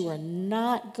determined that you are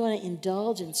not going to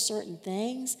indulge in certain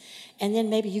things, and then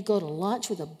maybe you go to lunch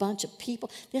with a bunch of people.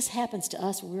 This happens to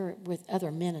us when we're with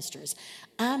other ministers.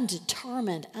 I'm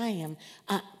determined. I'm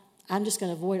just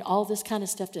going to avoid all this kind of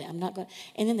stuff today. I'm not going.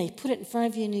 And then they put it in front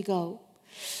of you, and you go,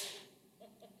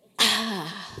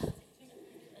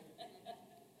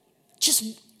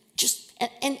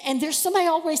 and there's somebody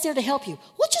always there to help you.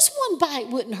 Well, just one bite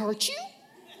wouldn't hurt you.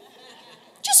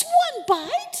 Just one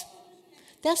bite.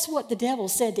 That's what the devil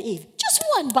said to Eve. Just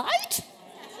one bite.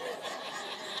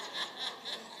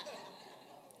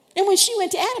 And when she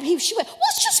went to Adam, she went, well,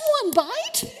 it's just one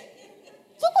bite.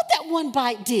 Look what that one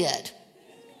bite did.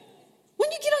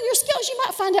 When you get on your scales, you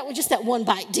might find out what just that one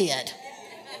bite did.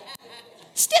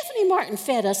 Stephanie Martin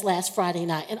fed us last Friday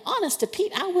night. And honest to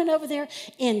Pete, I went over there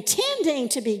intending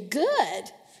to be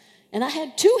good. And I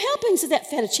had 2 helpings of that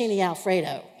fettuccine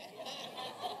Alfredo.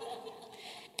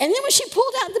 And then when she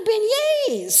pulled out the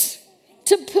beignets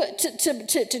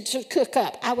to cook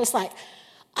up, I was like,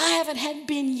 I haven't had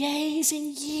beignets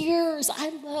in years. I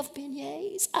love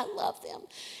beignets. I love them.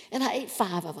 And I ate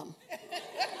 5 of them.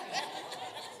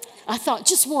 I thought,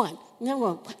 just one.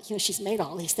 No, she's made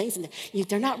all these things, and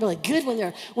they're not really good when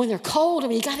they're cold. I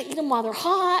mean, you got to eat them while they're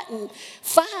hot. And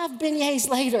 5 beignets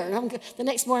later, and the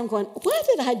next morning I'm going, why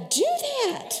did I do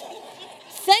that?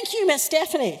 Thank you, Miss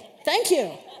Stephanie. Thank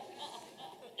you.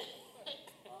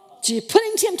 So you're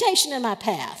putting temptation in my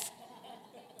path.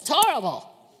 It's horrible.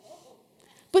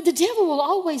 But the devil will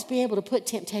always be able to put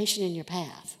temptation in your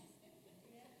path.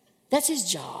 That's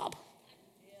his job.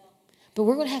 But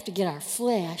we're going to have to get our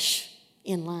flesh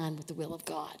in line with the will of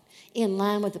God, in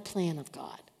line with the plan of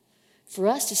God. For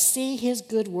us to see his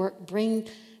good work bring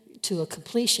to a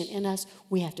completion in us,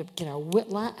 we have to get our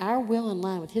will in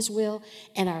line with his will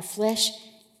and our flesh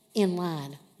in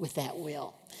line with that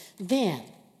will. Then,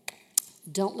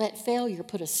 don't let failure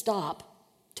put a stop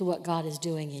to what God is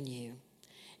doing in you.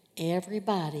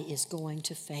 Everybody is going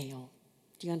to fail.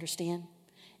 Do you understand?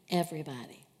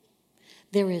 Everybody.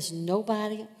 There is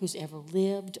nobody who's ever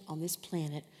lived on this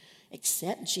planet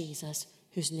except Jesus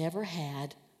who's never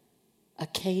had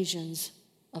occasions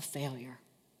of failure.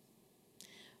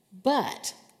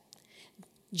 But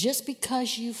just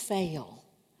because you fail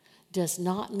does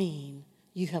not mean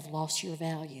you have lost your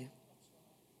value.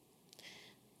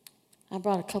 I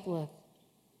brought a couple of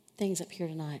things up here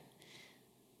tonight.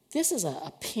 This is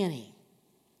a penny.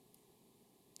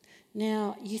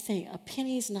 Now, you think a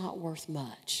penny's not worth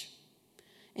much.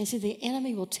 And see, the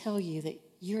enemy will tell you that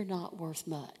you're not worth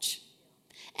much.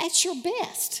 At your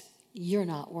best, you're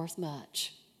not worth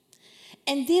much.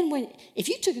 And then if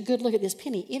you took a good look at this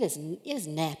penny, it is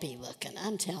nappy looking.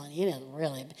 I'm telling you,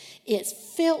 it's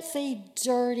filthy,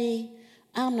 dirty.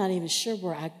 I'm not even sure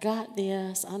where I got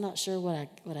this. I'm not sure what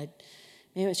I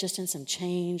maybe it's just in some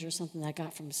change or something I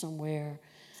got from somewhere.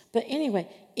 But anyway,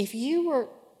 if you were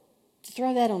to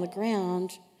throw that on the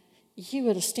ground, you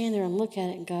would have stand there and look at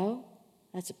it and go,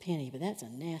 that's a penny, but that's a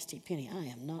nasty penny. I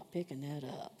am not picking that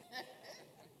up.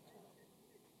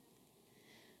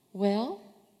 Well,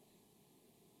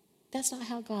 that's not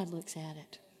how God looks at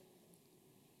it.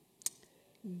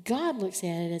 God looks at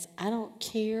it as, I don't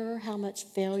care how much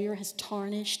failure has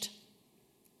tarnished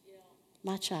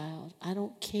my child. I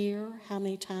don't care how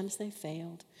many times they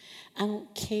failed. I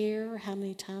don't care how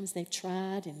many times they've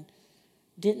tried and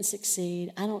didn't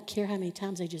succeed. I don't care how many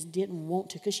times they just didn't want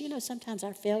to. Because sometimes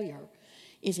our failure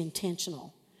is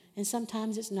intentional. And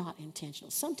sometimes it's not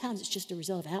intentional. Sometimes it's just a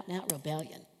result of out-and-out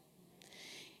rebellion.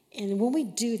 And when we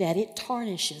do that, it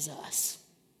tarnishes us.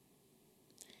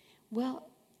 Well,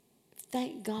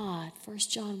 thank God, 1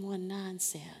 John 1:9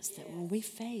 says that when we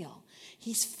fail,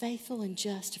 he's faithful and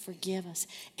just to forgive us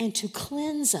and to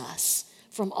cleanse us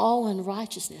from all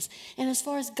unrighteousness. And as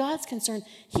far as God's concerned,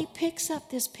 he picks up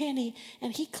this penny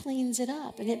and he cleans it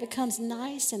up and it becomes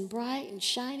nice and bright and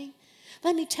shiny.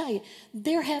 Let me tell you,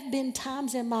 there have been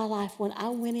times in my life when I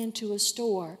went into a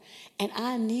store and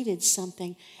I needed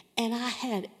something and I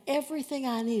had everything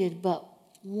I needed but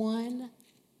 1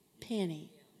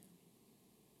 penny.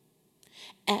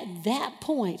 At that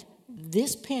point,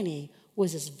 this penny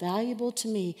was as valuable to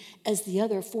me as the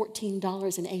other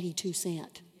 $14.82.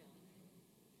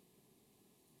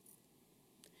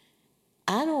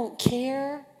 I don't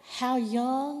care how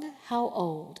young, how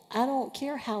old. I don't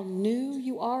care how new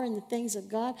you are in the things of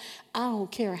God. I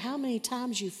don't care how many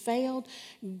times you failed.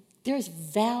 There's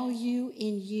value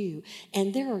in you.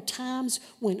 And there are times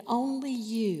when only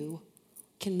you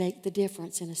can make the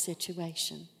difference in a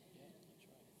situation.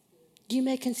 You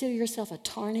may consider yourself a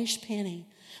tarnished penny,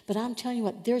 but I'm telling you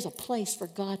what, there's a place for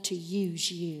God to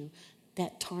use you.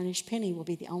 That tarnished penny will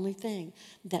be the only thing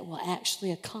that will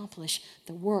actually accomplish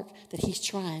the work that he's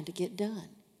trying to get done.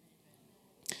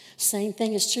 Same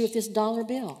thing is true with this dollar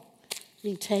bill.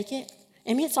 You can take it.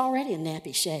 I mean, it's already in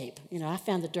nappy shape. You know, I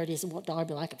found the dirtiest dollar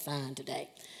bill I could find today.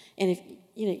 And if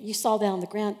you saw that on the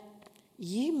ground,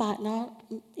 you might not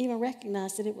even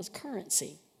recognize that it was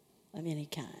currency of any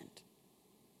kind.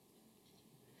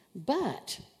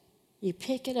 But you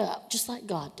pick it up just like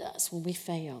God does when we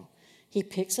fail. He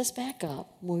picks us back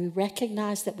up when we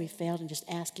recognize that we failed and just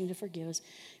ask him to forgive us.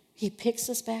 He picks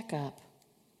us back up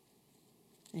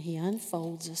and he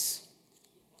unfolds us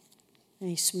and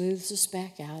he smooths us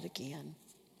back out again.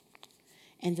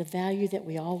 And the value that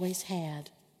we always had,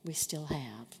 we still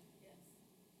have.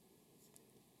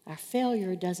 Our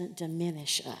failure doesn't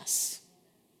diminish us.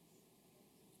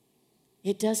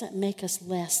 It doesn't make us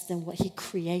less than what he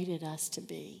created us to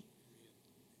be.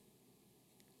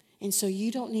 And so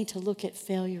you don't need to look at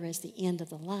failure as the end of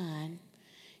the line.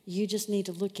 You just need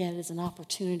to look at it as an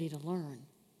opportunity to learn.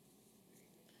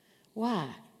 Why?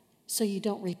 So you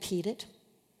don't repeat it.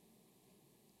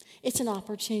 It's an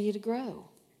opportunity to grow.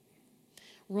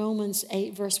 Romans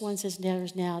 8 verse 1 says, there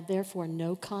is now therefore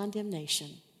no condemnation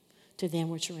to them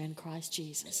which are in Christ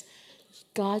Jesus.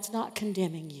 God's not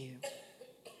condemning you.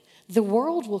 The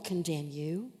world will condemn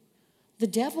you. The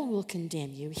devil will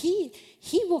condemn you. He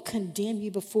will condemn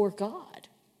you before God.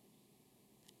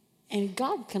 And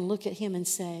God can look at him and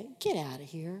say, get out of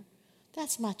here.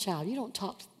 That's my child. You don't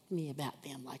talk to me about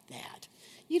them like that.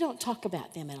 You don't talk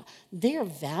about them at all. They're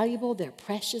valuable. They're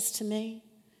precious to me.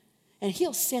 And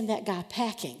he'll send that guy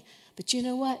packing. But you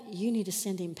know what? You need to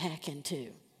send him packing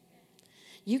too.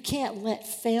 You can't let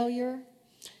failure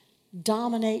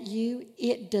dominate you.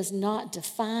 It does not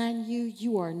define you.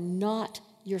 You are not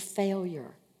your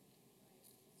failure.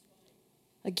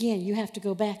 Again, you have to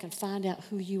go back and find out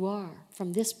who you are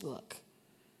from this book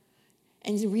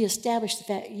and reestablish the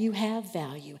fact you have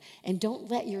value. And don't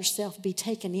let yourself be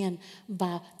taken in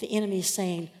by the enemy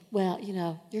saying, well,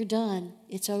 you're done.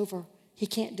 It's over. He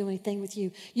can't do anything with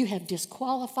you. You have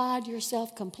disqualified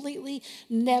yourself completely,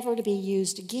 never to be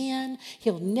used again.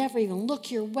 He'll never even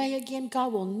look your way again.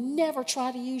 God will never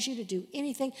try to use you to do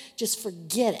anything. Just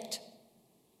forget it.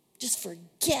 Just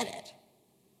forget it.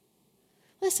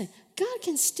 Listen, God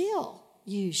can still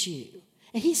use you,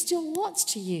 and he still wants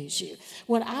to use you.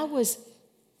 When I was,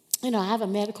 I have a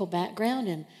medical background,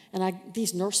 and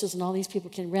these nurses and all these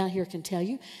people around here can tell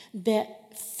you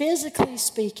that physically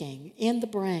speaking, in the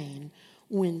brain,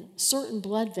 when certain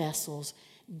blood vessels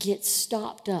get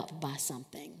stopped up by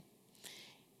something,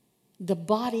 the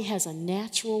body has a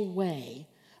natural way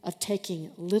of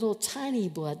taking little tiny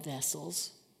blood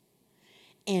vessels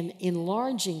and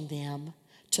enlarging them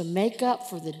to make up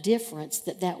for the difference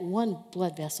that one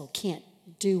blood vessel can't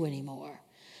do anymore.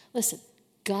 Listen,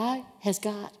 God has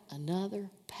got another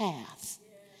path.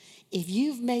 If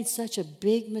you've made such a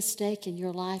big mistake in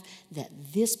your life that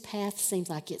this path seems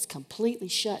like it's completely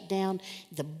shut down,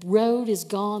 the road is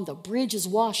gone, the bridge is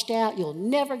washed out, you'll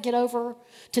never get over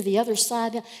to the other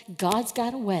side, God's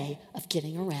got a way of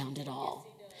getting around it all.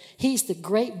 He's the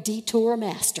great detour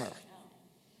master.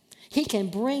 He can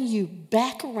bring you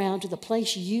back around to the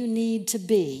place you need to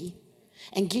be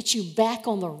and get you back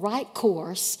on the right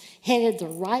course, headed the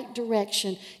right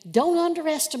direction. Don't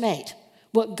underestimate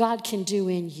what God can do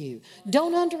in you.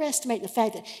 Don't underestimate the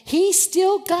fact that he's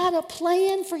still got a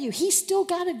plan for you. He's still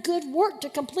got a good work to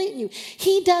complete in you.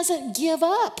 He doesn't give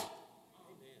up.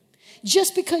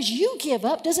 Just because you give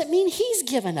up doesn't mean he's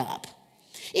given up.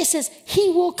 It says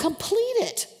he will complete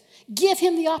it. Give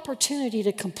him the opportunity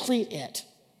to complete it.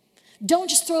 Don't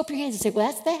just throw up your hands and say, well,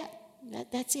 that's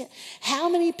that. That's it. How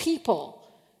many people,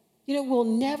 will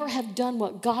never have done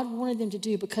what God wanted them to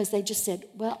do because they just said,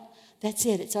 well, that's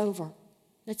it. It's over.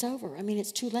 It's over.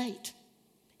 It's too late.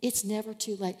 It's never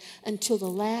too late. Until the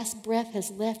last breath has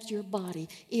left your body,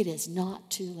 it is not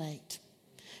too late.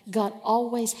 God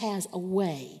always has a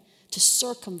way to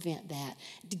circumvent that,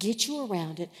 to get you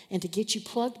around it, and to get you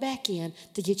plugged back in,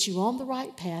 to get you on the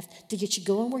right path, to get you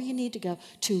going where you need to go,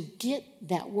 to get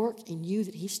that work in you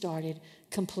that he started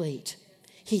complete.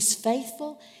 He's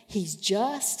faithful. He's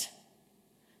just.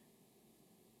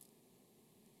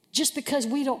 Just because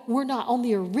we're not on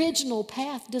the original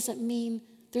path doesn't mean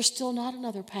there's still not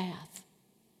another path.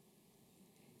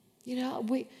 You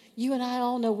know, you and I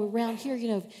all know around here, you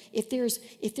know, if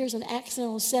there's an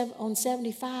accident on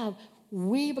 75,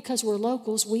 because we're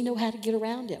locals, we know how to get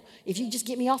around it. If you just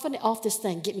get me off this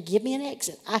thing, give me an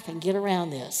exit, I can get around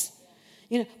this.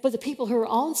 You know, but the people who are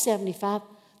on 75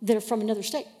 that are from another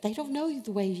state, they don't know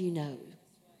the way you know.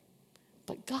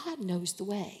 But God knows the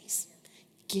ways.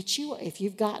 Get you, if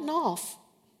you've gotten off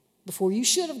before you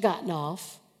should have gotten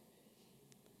off,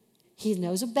 he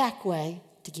knows a back way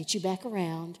to get you back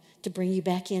around, to bring you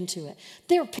back into it.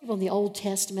 There are people in the Old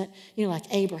Testament, you know, like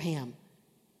Abraham.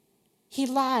 He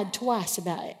lied twice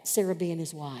about Sarah being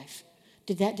his wife.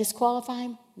 Did that disqualify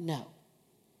him? No.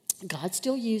 God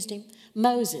still used him.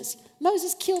 Moses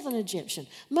killed an Egyptian.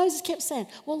 Moses kept saying,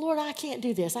 well, Lord, I can't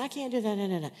do this. I can't do that.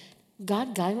 No.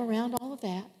 God got him around all of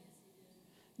that.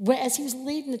 As he was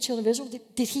leading the children of Israel,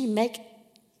 did he make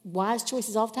wise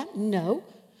choices all the time? No.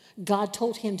 God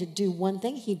told him to do one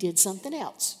thing. He did something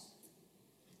else.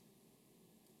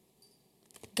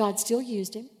 God still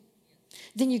used him.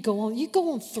 Then you go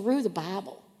on through the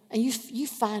Bible, and you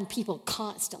find people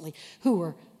constantly who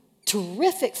were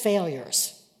terrific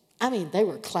failures. I mean, they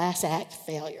were class act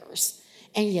failures.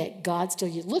 And yet God still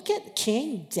used. Look at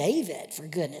King David, for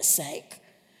goodness sake.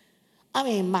 I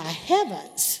mean, my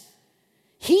heavens.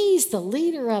 He's the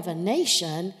leader of a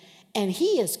nation, and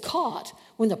he is caught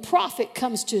when the prophet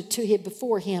comes to him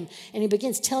before him, and he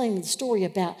begins telling him the story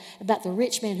about the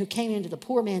rich man who came into the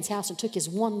poor man's house and took his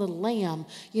one little lamb,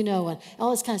 you know, and all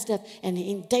this kind of stuff. And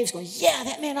David's going, yeah,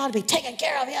 that man ought to be taken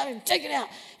care of. He ought to be taken out.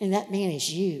 And that man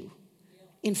is you.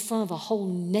 In front of a whole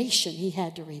nation, he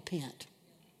had to repent.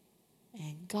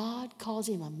 And God calls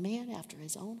him a man after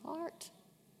his own heart.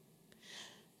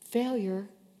 Failure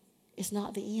is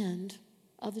not the end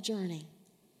of the journey.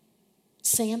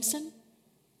 Samson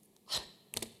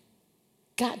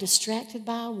got distracted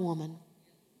by a woman.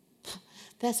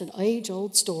 That's an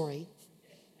age-old story.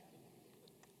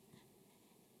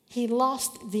 He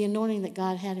lost the anointing that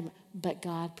God had him, but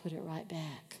God put it right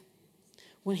back.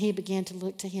 When he began to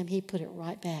look to him, he put it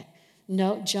right back.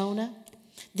 No, Jonah.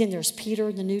 Then there's Peter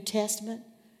in the New Testament.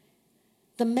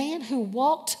 The man who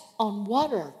walked on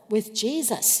water with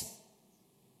Jesus.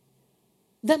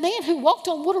 The man who walked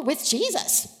on water with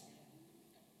Jesus.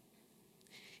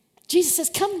 Jesus says,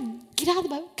 come, get out of the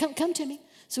boat, come to me.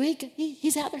 So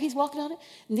he's out there, he's walking on it.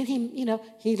 And then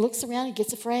he looks around, he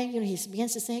gets afraid, he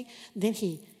begins to sink. Then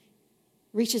he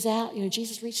reaches out,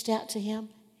 Jesus reached out to him.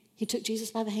 He took Jesus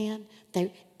by the hand,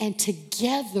 and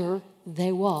together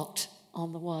they walked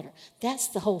on the water. That's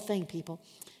the whole thing, people.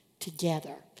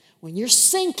 Together. When you're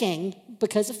sinking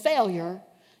because of failure,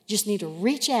 you just need to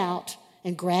reach out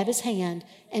and grab his hand,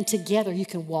 and together you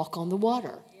can walk on the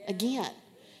water again.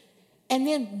 And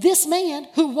then this man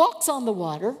who walks on the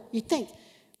water, you'd think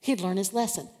he'd learn his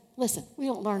lesson. Listen, we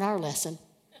don't learn our lesson.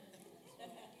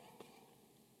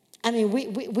 I mean,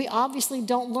 we obviously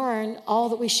don't learn all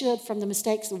that we should from the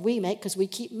mistakes that we make because we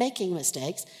keep making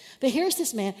mistakes. But here's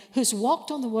this man who's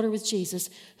walked on the water with Jesus,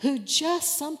 who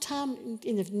just sometime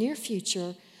in the near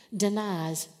future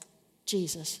denies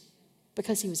Jesus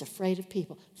because he was afraid of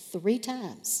people 3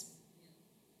 times.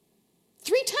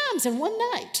 3 times in one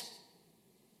night.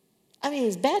 I mean,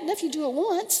 it's bad enough you do it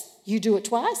once. You do it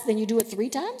twice, then you do it 3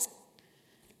 times.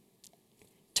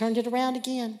 Turned it around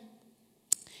again.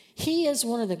 He is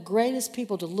one of the greatest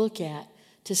people to look at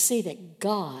to see that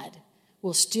God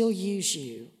will still use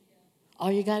you.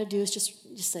 All you got to do is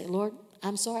just say, Lord,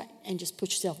 I'm sorry, and just put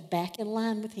yourself back in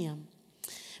line with him.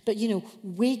 But,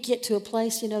 we get to a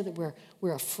place, that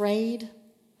we're afraid.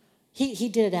 He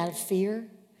did it out of fear.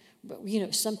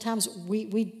 But, sometimes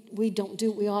we don't do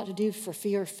what we ought to do for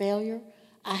fear of failure.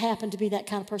 I happen to be that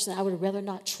kind of person. I would rather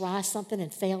not try something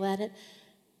and fail at it.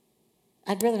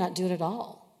 I'd rather not do it at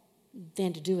all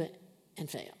than to do it and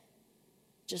fail.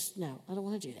 Just, no, I don't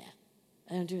want to do that.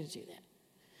 I don't want to do that.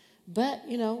 But,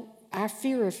 our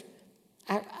fear of,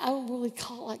 I don't really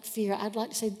call it like fear. I'd like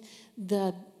to say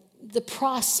the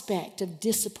prospect of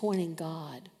disappointing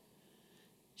God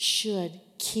should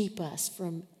keep us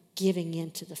from giving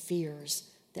in to the fears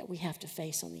that we have to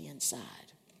face on the inside.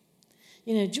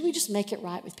 Do we just make it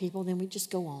right with people, then we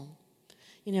just go on,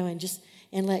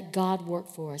 and let God work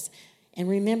for us. And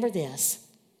remember this,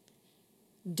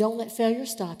 don't let failure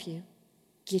stop you.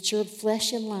 Get your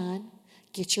flesh in line.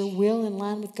 Get your will in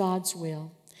line with God's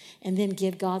will. And then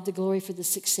give God the glory for the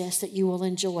success that you will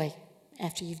enjoy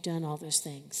after you've done all those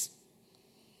things.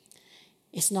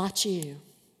 It's not you.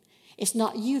 It's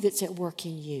not you that's at work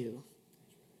in you.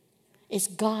 It's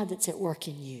God that's at work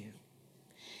in you.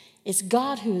 It's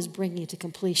God who is bringing to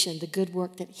completion the good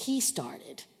work that He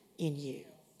started in you.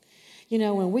 You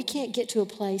know, when we can't get to a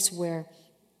place where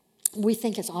we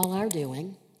think it's all our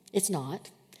doing, it's not.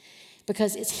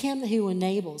 Because it's Him who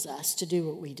enables us to do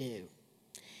what we do.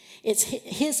 It's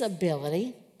His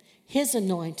ability, His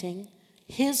anointing,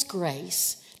 His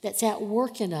grace that's at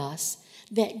work in us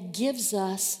that gives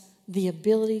us the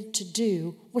ability to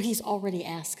do what He's already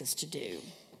asked us to do.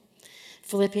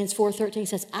 Philippians 4:13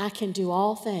 says, I can do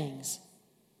all things.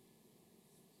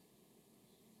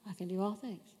 I can do all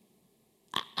things.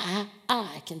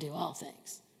 I can do all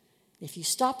things. If you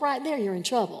stop right there, you're in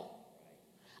trouble.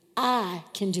 I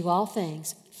can do all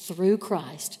things through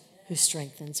Christ who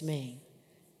strengthens me.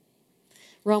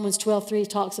 Romans 12:3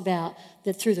 talks about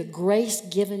that through the grace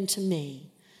given to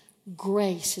me,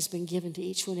 grace has been given to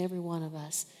each and every one of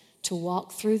us to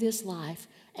walk through this life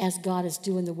as God is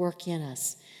doing the work in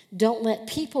us. Don't let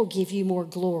people give you more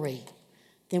glory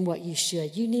than what you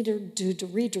should. You need to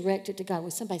redirect it to God.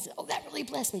 When somebody says, oh, that really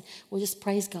blessed me, well, just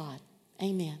praise God.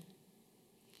 Amen.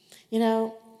 You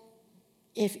know,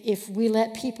 if we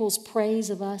let people's praise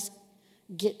of us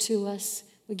get to us,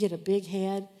 we get a big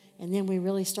head, and then we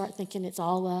really start thinking it's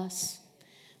all us.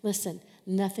 Listen,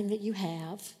 nothing that you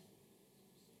have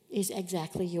is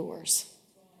exactly yours.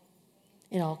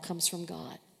 It all comes from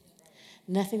God.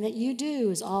 Nothing that you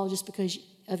do is all just because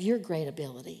of your great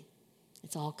ability.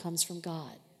 It all comes from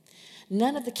God.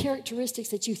 None of the characteristics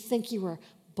that you think you were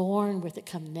born with that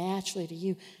come naturally to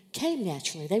you came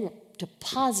naturally. They were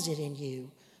deposited in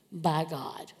you by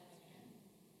God.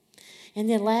 And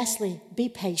then lastly, be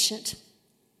patient.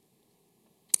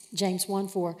 James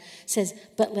 1:4 says,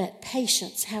 but let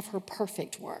patience have her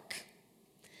perfect work,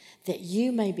 that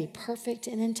you may be perfect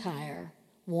and entire,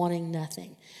 wanting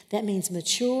nothing. That means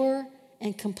mature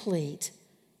and complete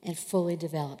and fully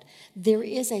developed. There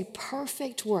is a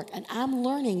perfect work, and I'm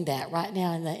learning that right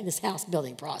now in this house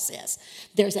building process.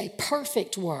 There's a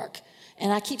perfect work.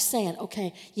 And I keep saying,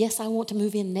 okay, yes, I want to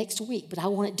move in next week, but I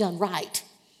want it done right.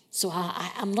 So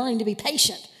I'm learning to be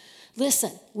patient.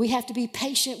 Listen, we have to be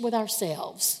patient with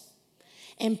ourselves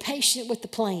and patient with the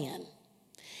plan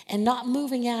and not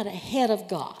moving out ahead of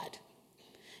God.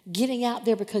 Getting out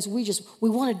there because we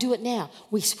want to do it now.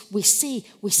 We see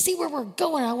where we're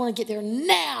going. I want to get there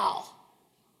now.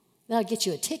 That'll get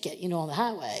you a ticket, on the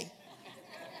highway.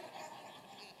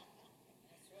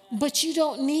 But you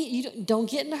don't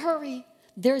get in a hurry.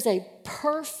 There's a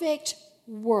perfect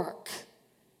work.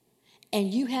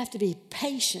 And you have to be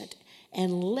patient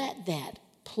and let that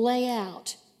play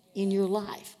out in your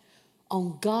life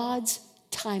on God's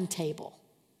timetable.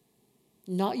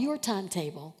 Not your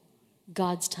timetable,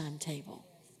 God's timetable.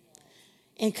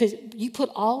 And because you put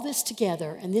all this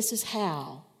together, and this is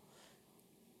how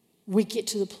we get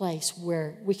to the place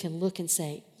where we can look and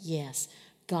say, yes,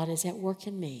 God is at work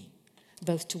in me,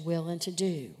 both to will and to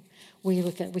do. We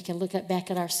can look back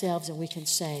at ourselves and we can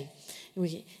say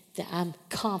that I'm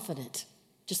confident,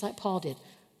 just like Paul did,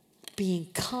 being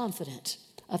confident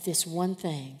of this one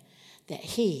thing, that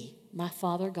He, my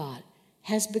Father God,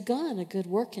 has begun a good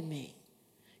work in me.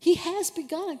 He has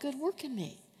begun a good work in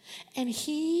me, and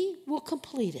He will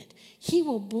complete it. He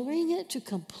will bring it to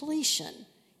completion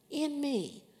in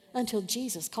me until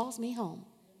Jesus calls me home,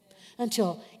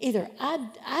 until either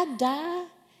I die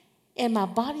and my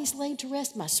body's laid to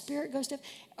rest, my spirit goes to,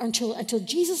 or until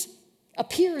Jesus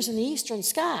appears in the eastern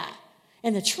sky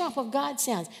and the trump of God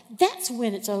sounds. That's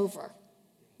when it's over.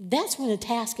 That's when the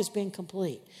task has been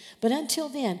complete. But until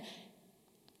then,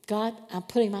 God, I'm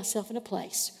putting myself in a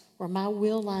place where my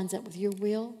will lines up with your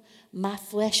will. My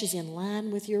flesh is in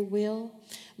line with your will.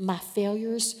 My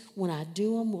failures, when I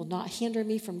do them, will not hinder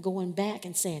me from going back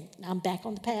and saying, I'm back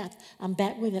on the path. I'm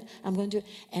back with it. I'm going to do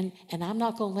it. And I'm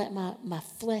not going to let my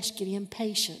flesh get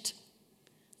impatient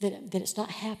that it's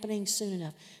not happening soon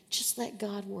enough. Just let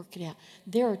God work it out.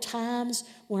 There are times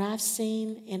when I've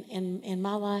seen in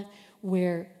my life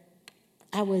where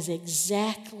I was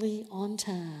exactly on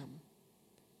time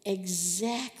with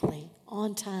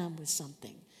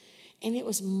something. And it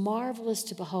was marvelous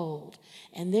to behold.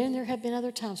 And then there have been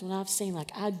other times when I've seen,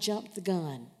 like, I jumped the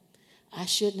gun. I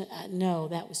shouldn't. No,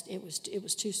 it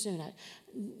was too soon.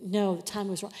 No, the time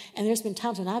was wrong. And there's been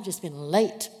times when I've just been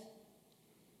late,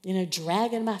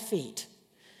 dragging my feet.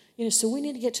 So we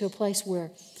need to get to a place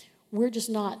where we're just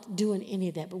not doing any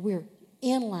of that, but we're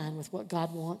in line with what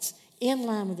God wants, in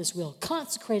line with His will,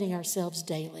 consecrating ourselves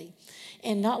daily,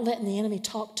 and not letting the enemy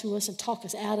talk to us and talk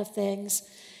us out of things,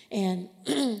 and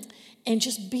and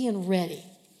just being ready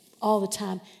all the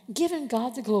time, giving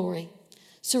God the glory.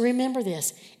 So remember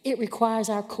this, it requires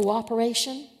our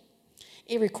cooperation.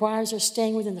 It requires us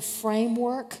staying within the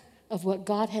framework of what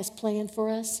God has planned for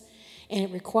us, and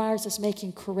it requires us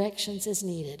making corrections as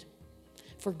needed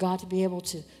for God to be able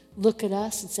to look at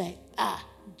us and say,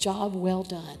 job well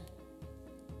done.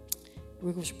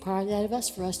 It requires that of us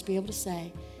for us to be able to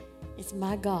say, it's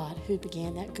my God who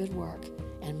began that good work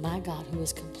and my God who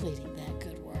is completing that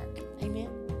good work. Amen.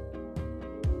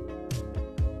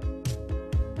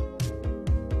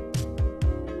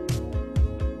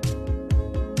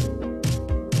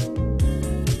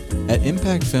 At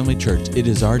Impact Family Church, it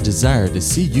is our desire to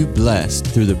see you blessed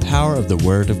through the power of the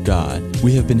Word of God.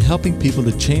 We have been helping people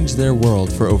to change their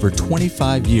world for over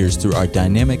 25 years through our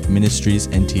dynamic ministries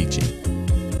and teaching.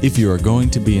 If you are going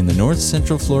to be in the North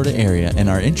Central Florida area and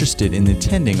are interested in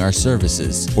attending our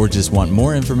services, or just want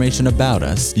more information about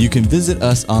us, you can visit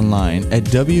us online at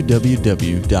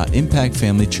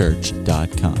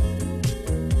www.impactfamilychurch.com.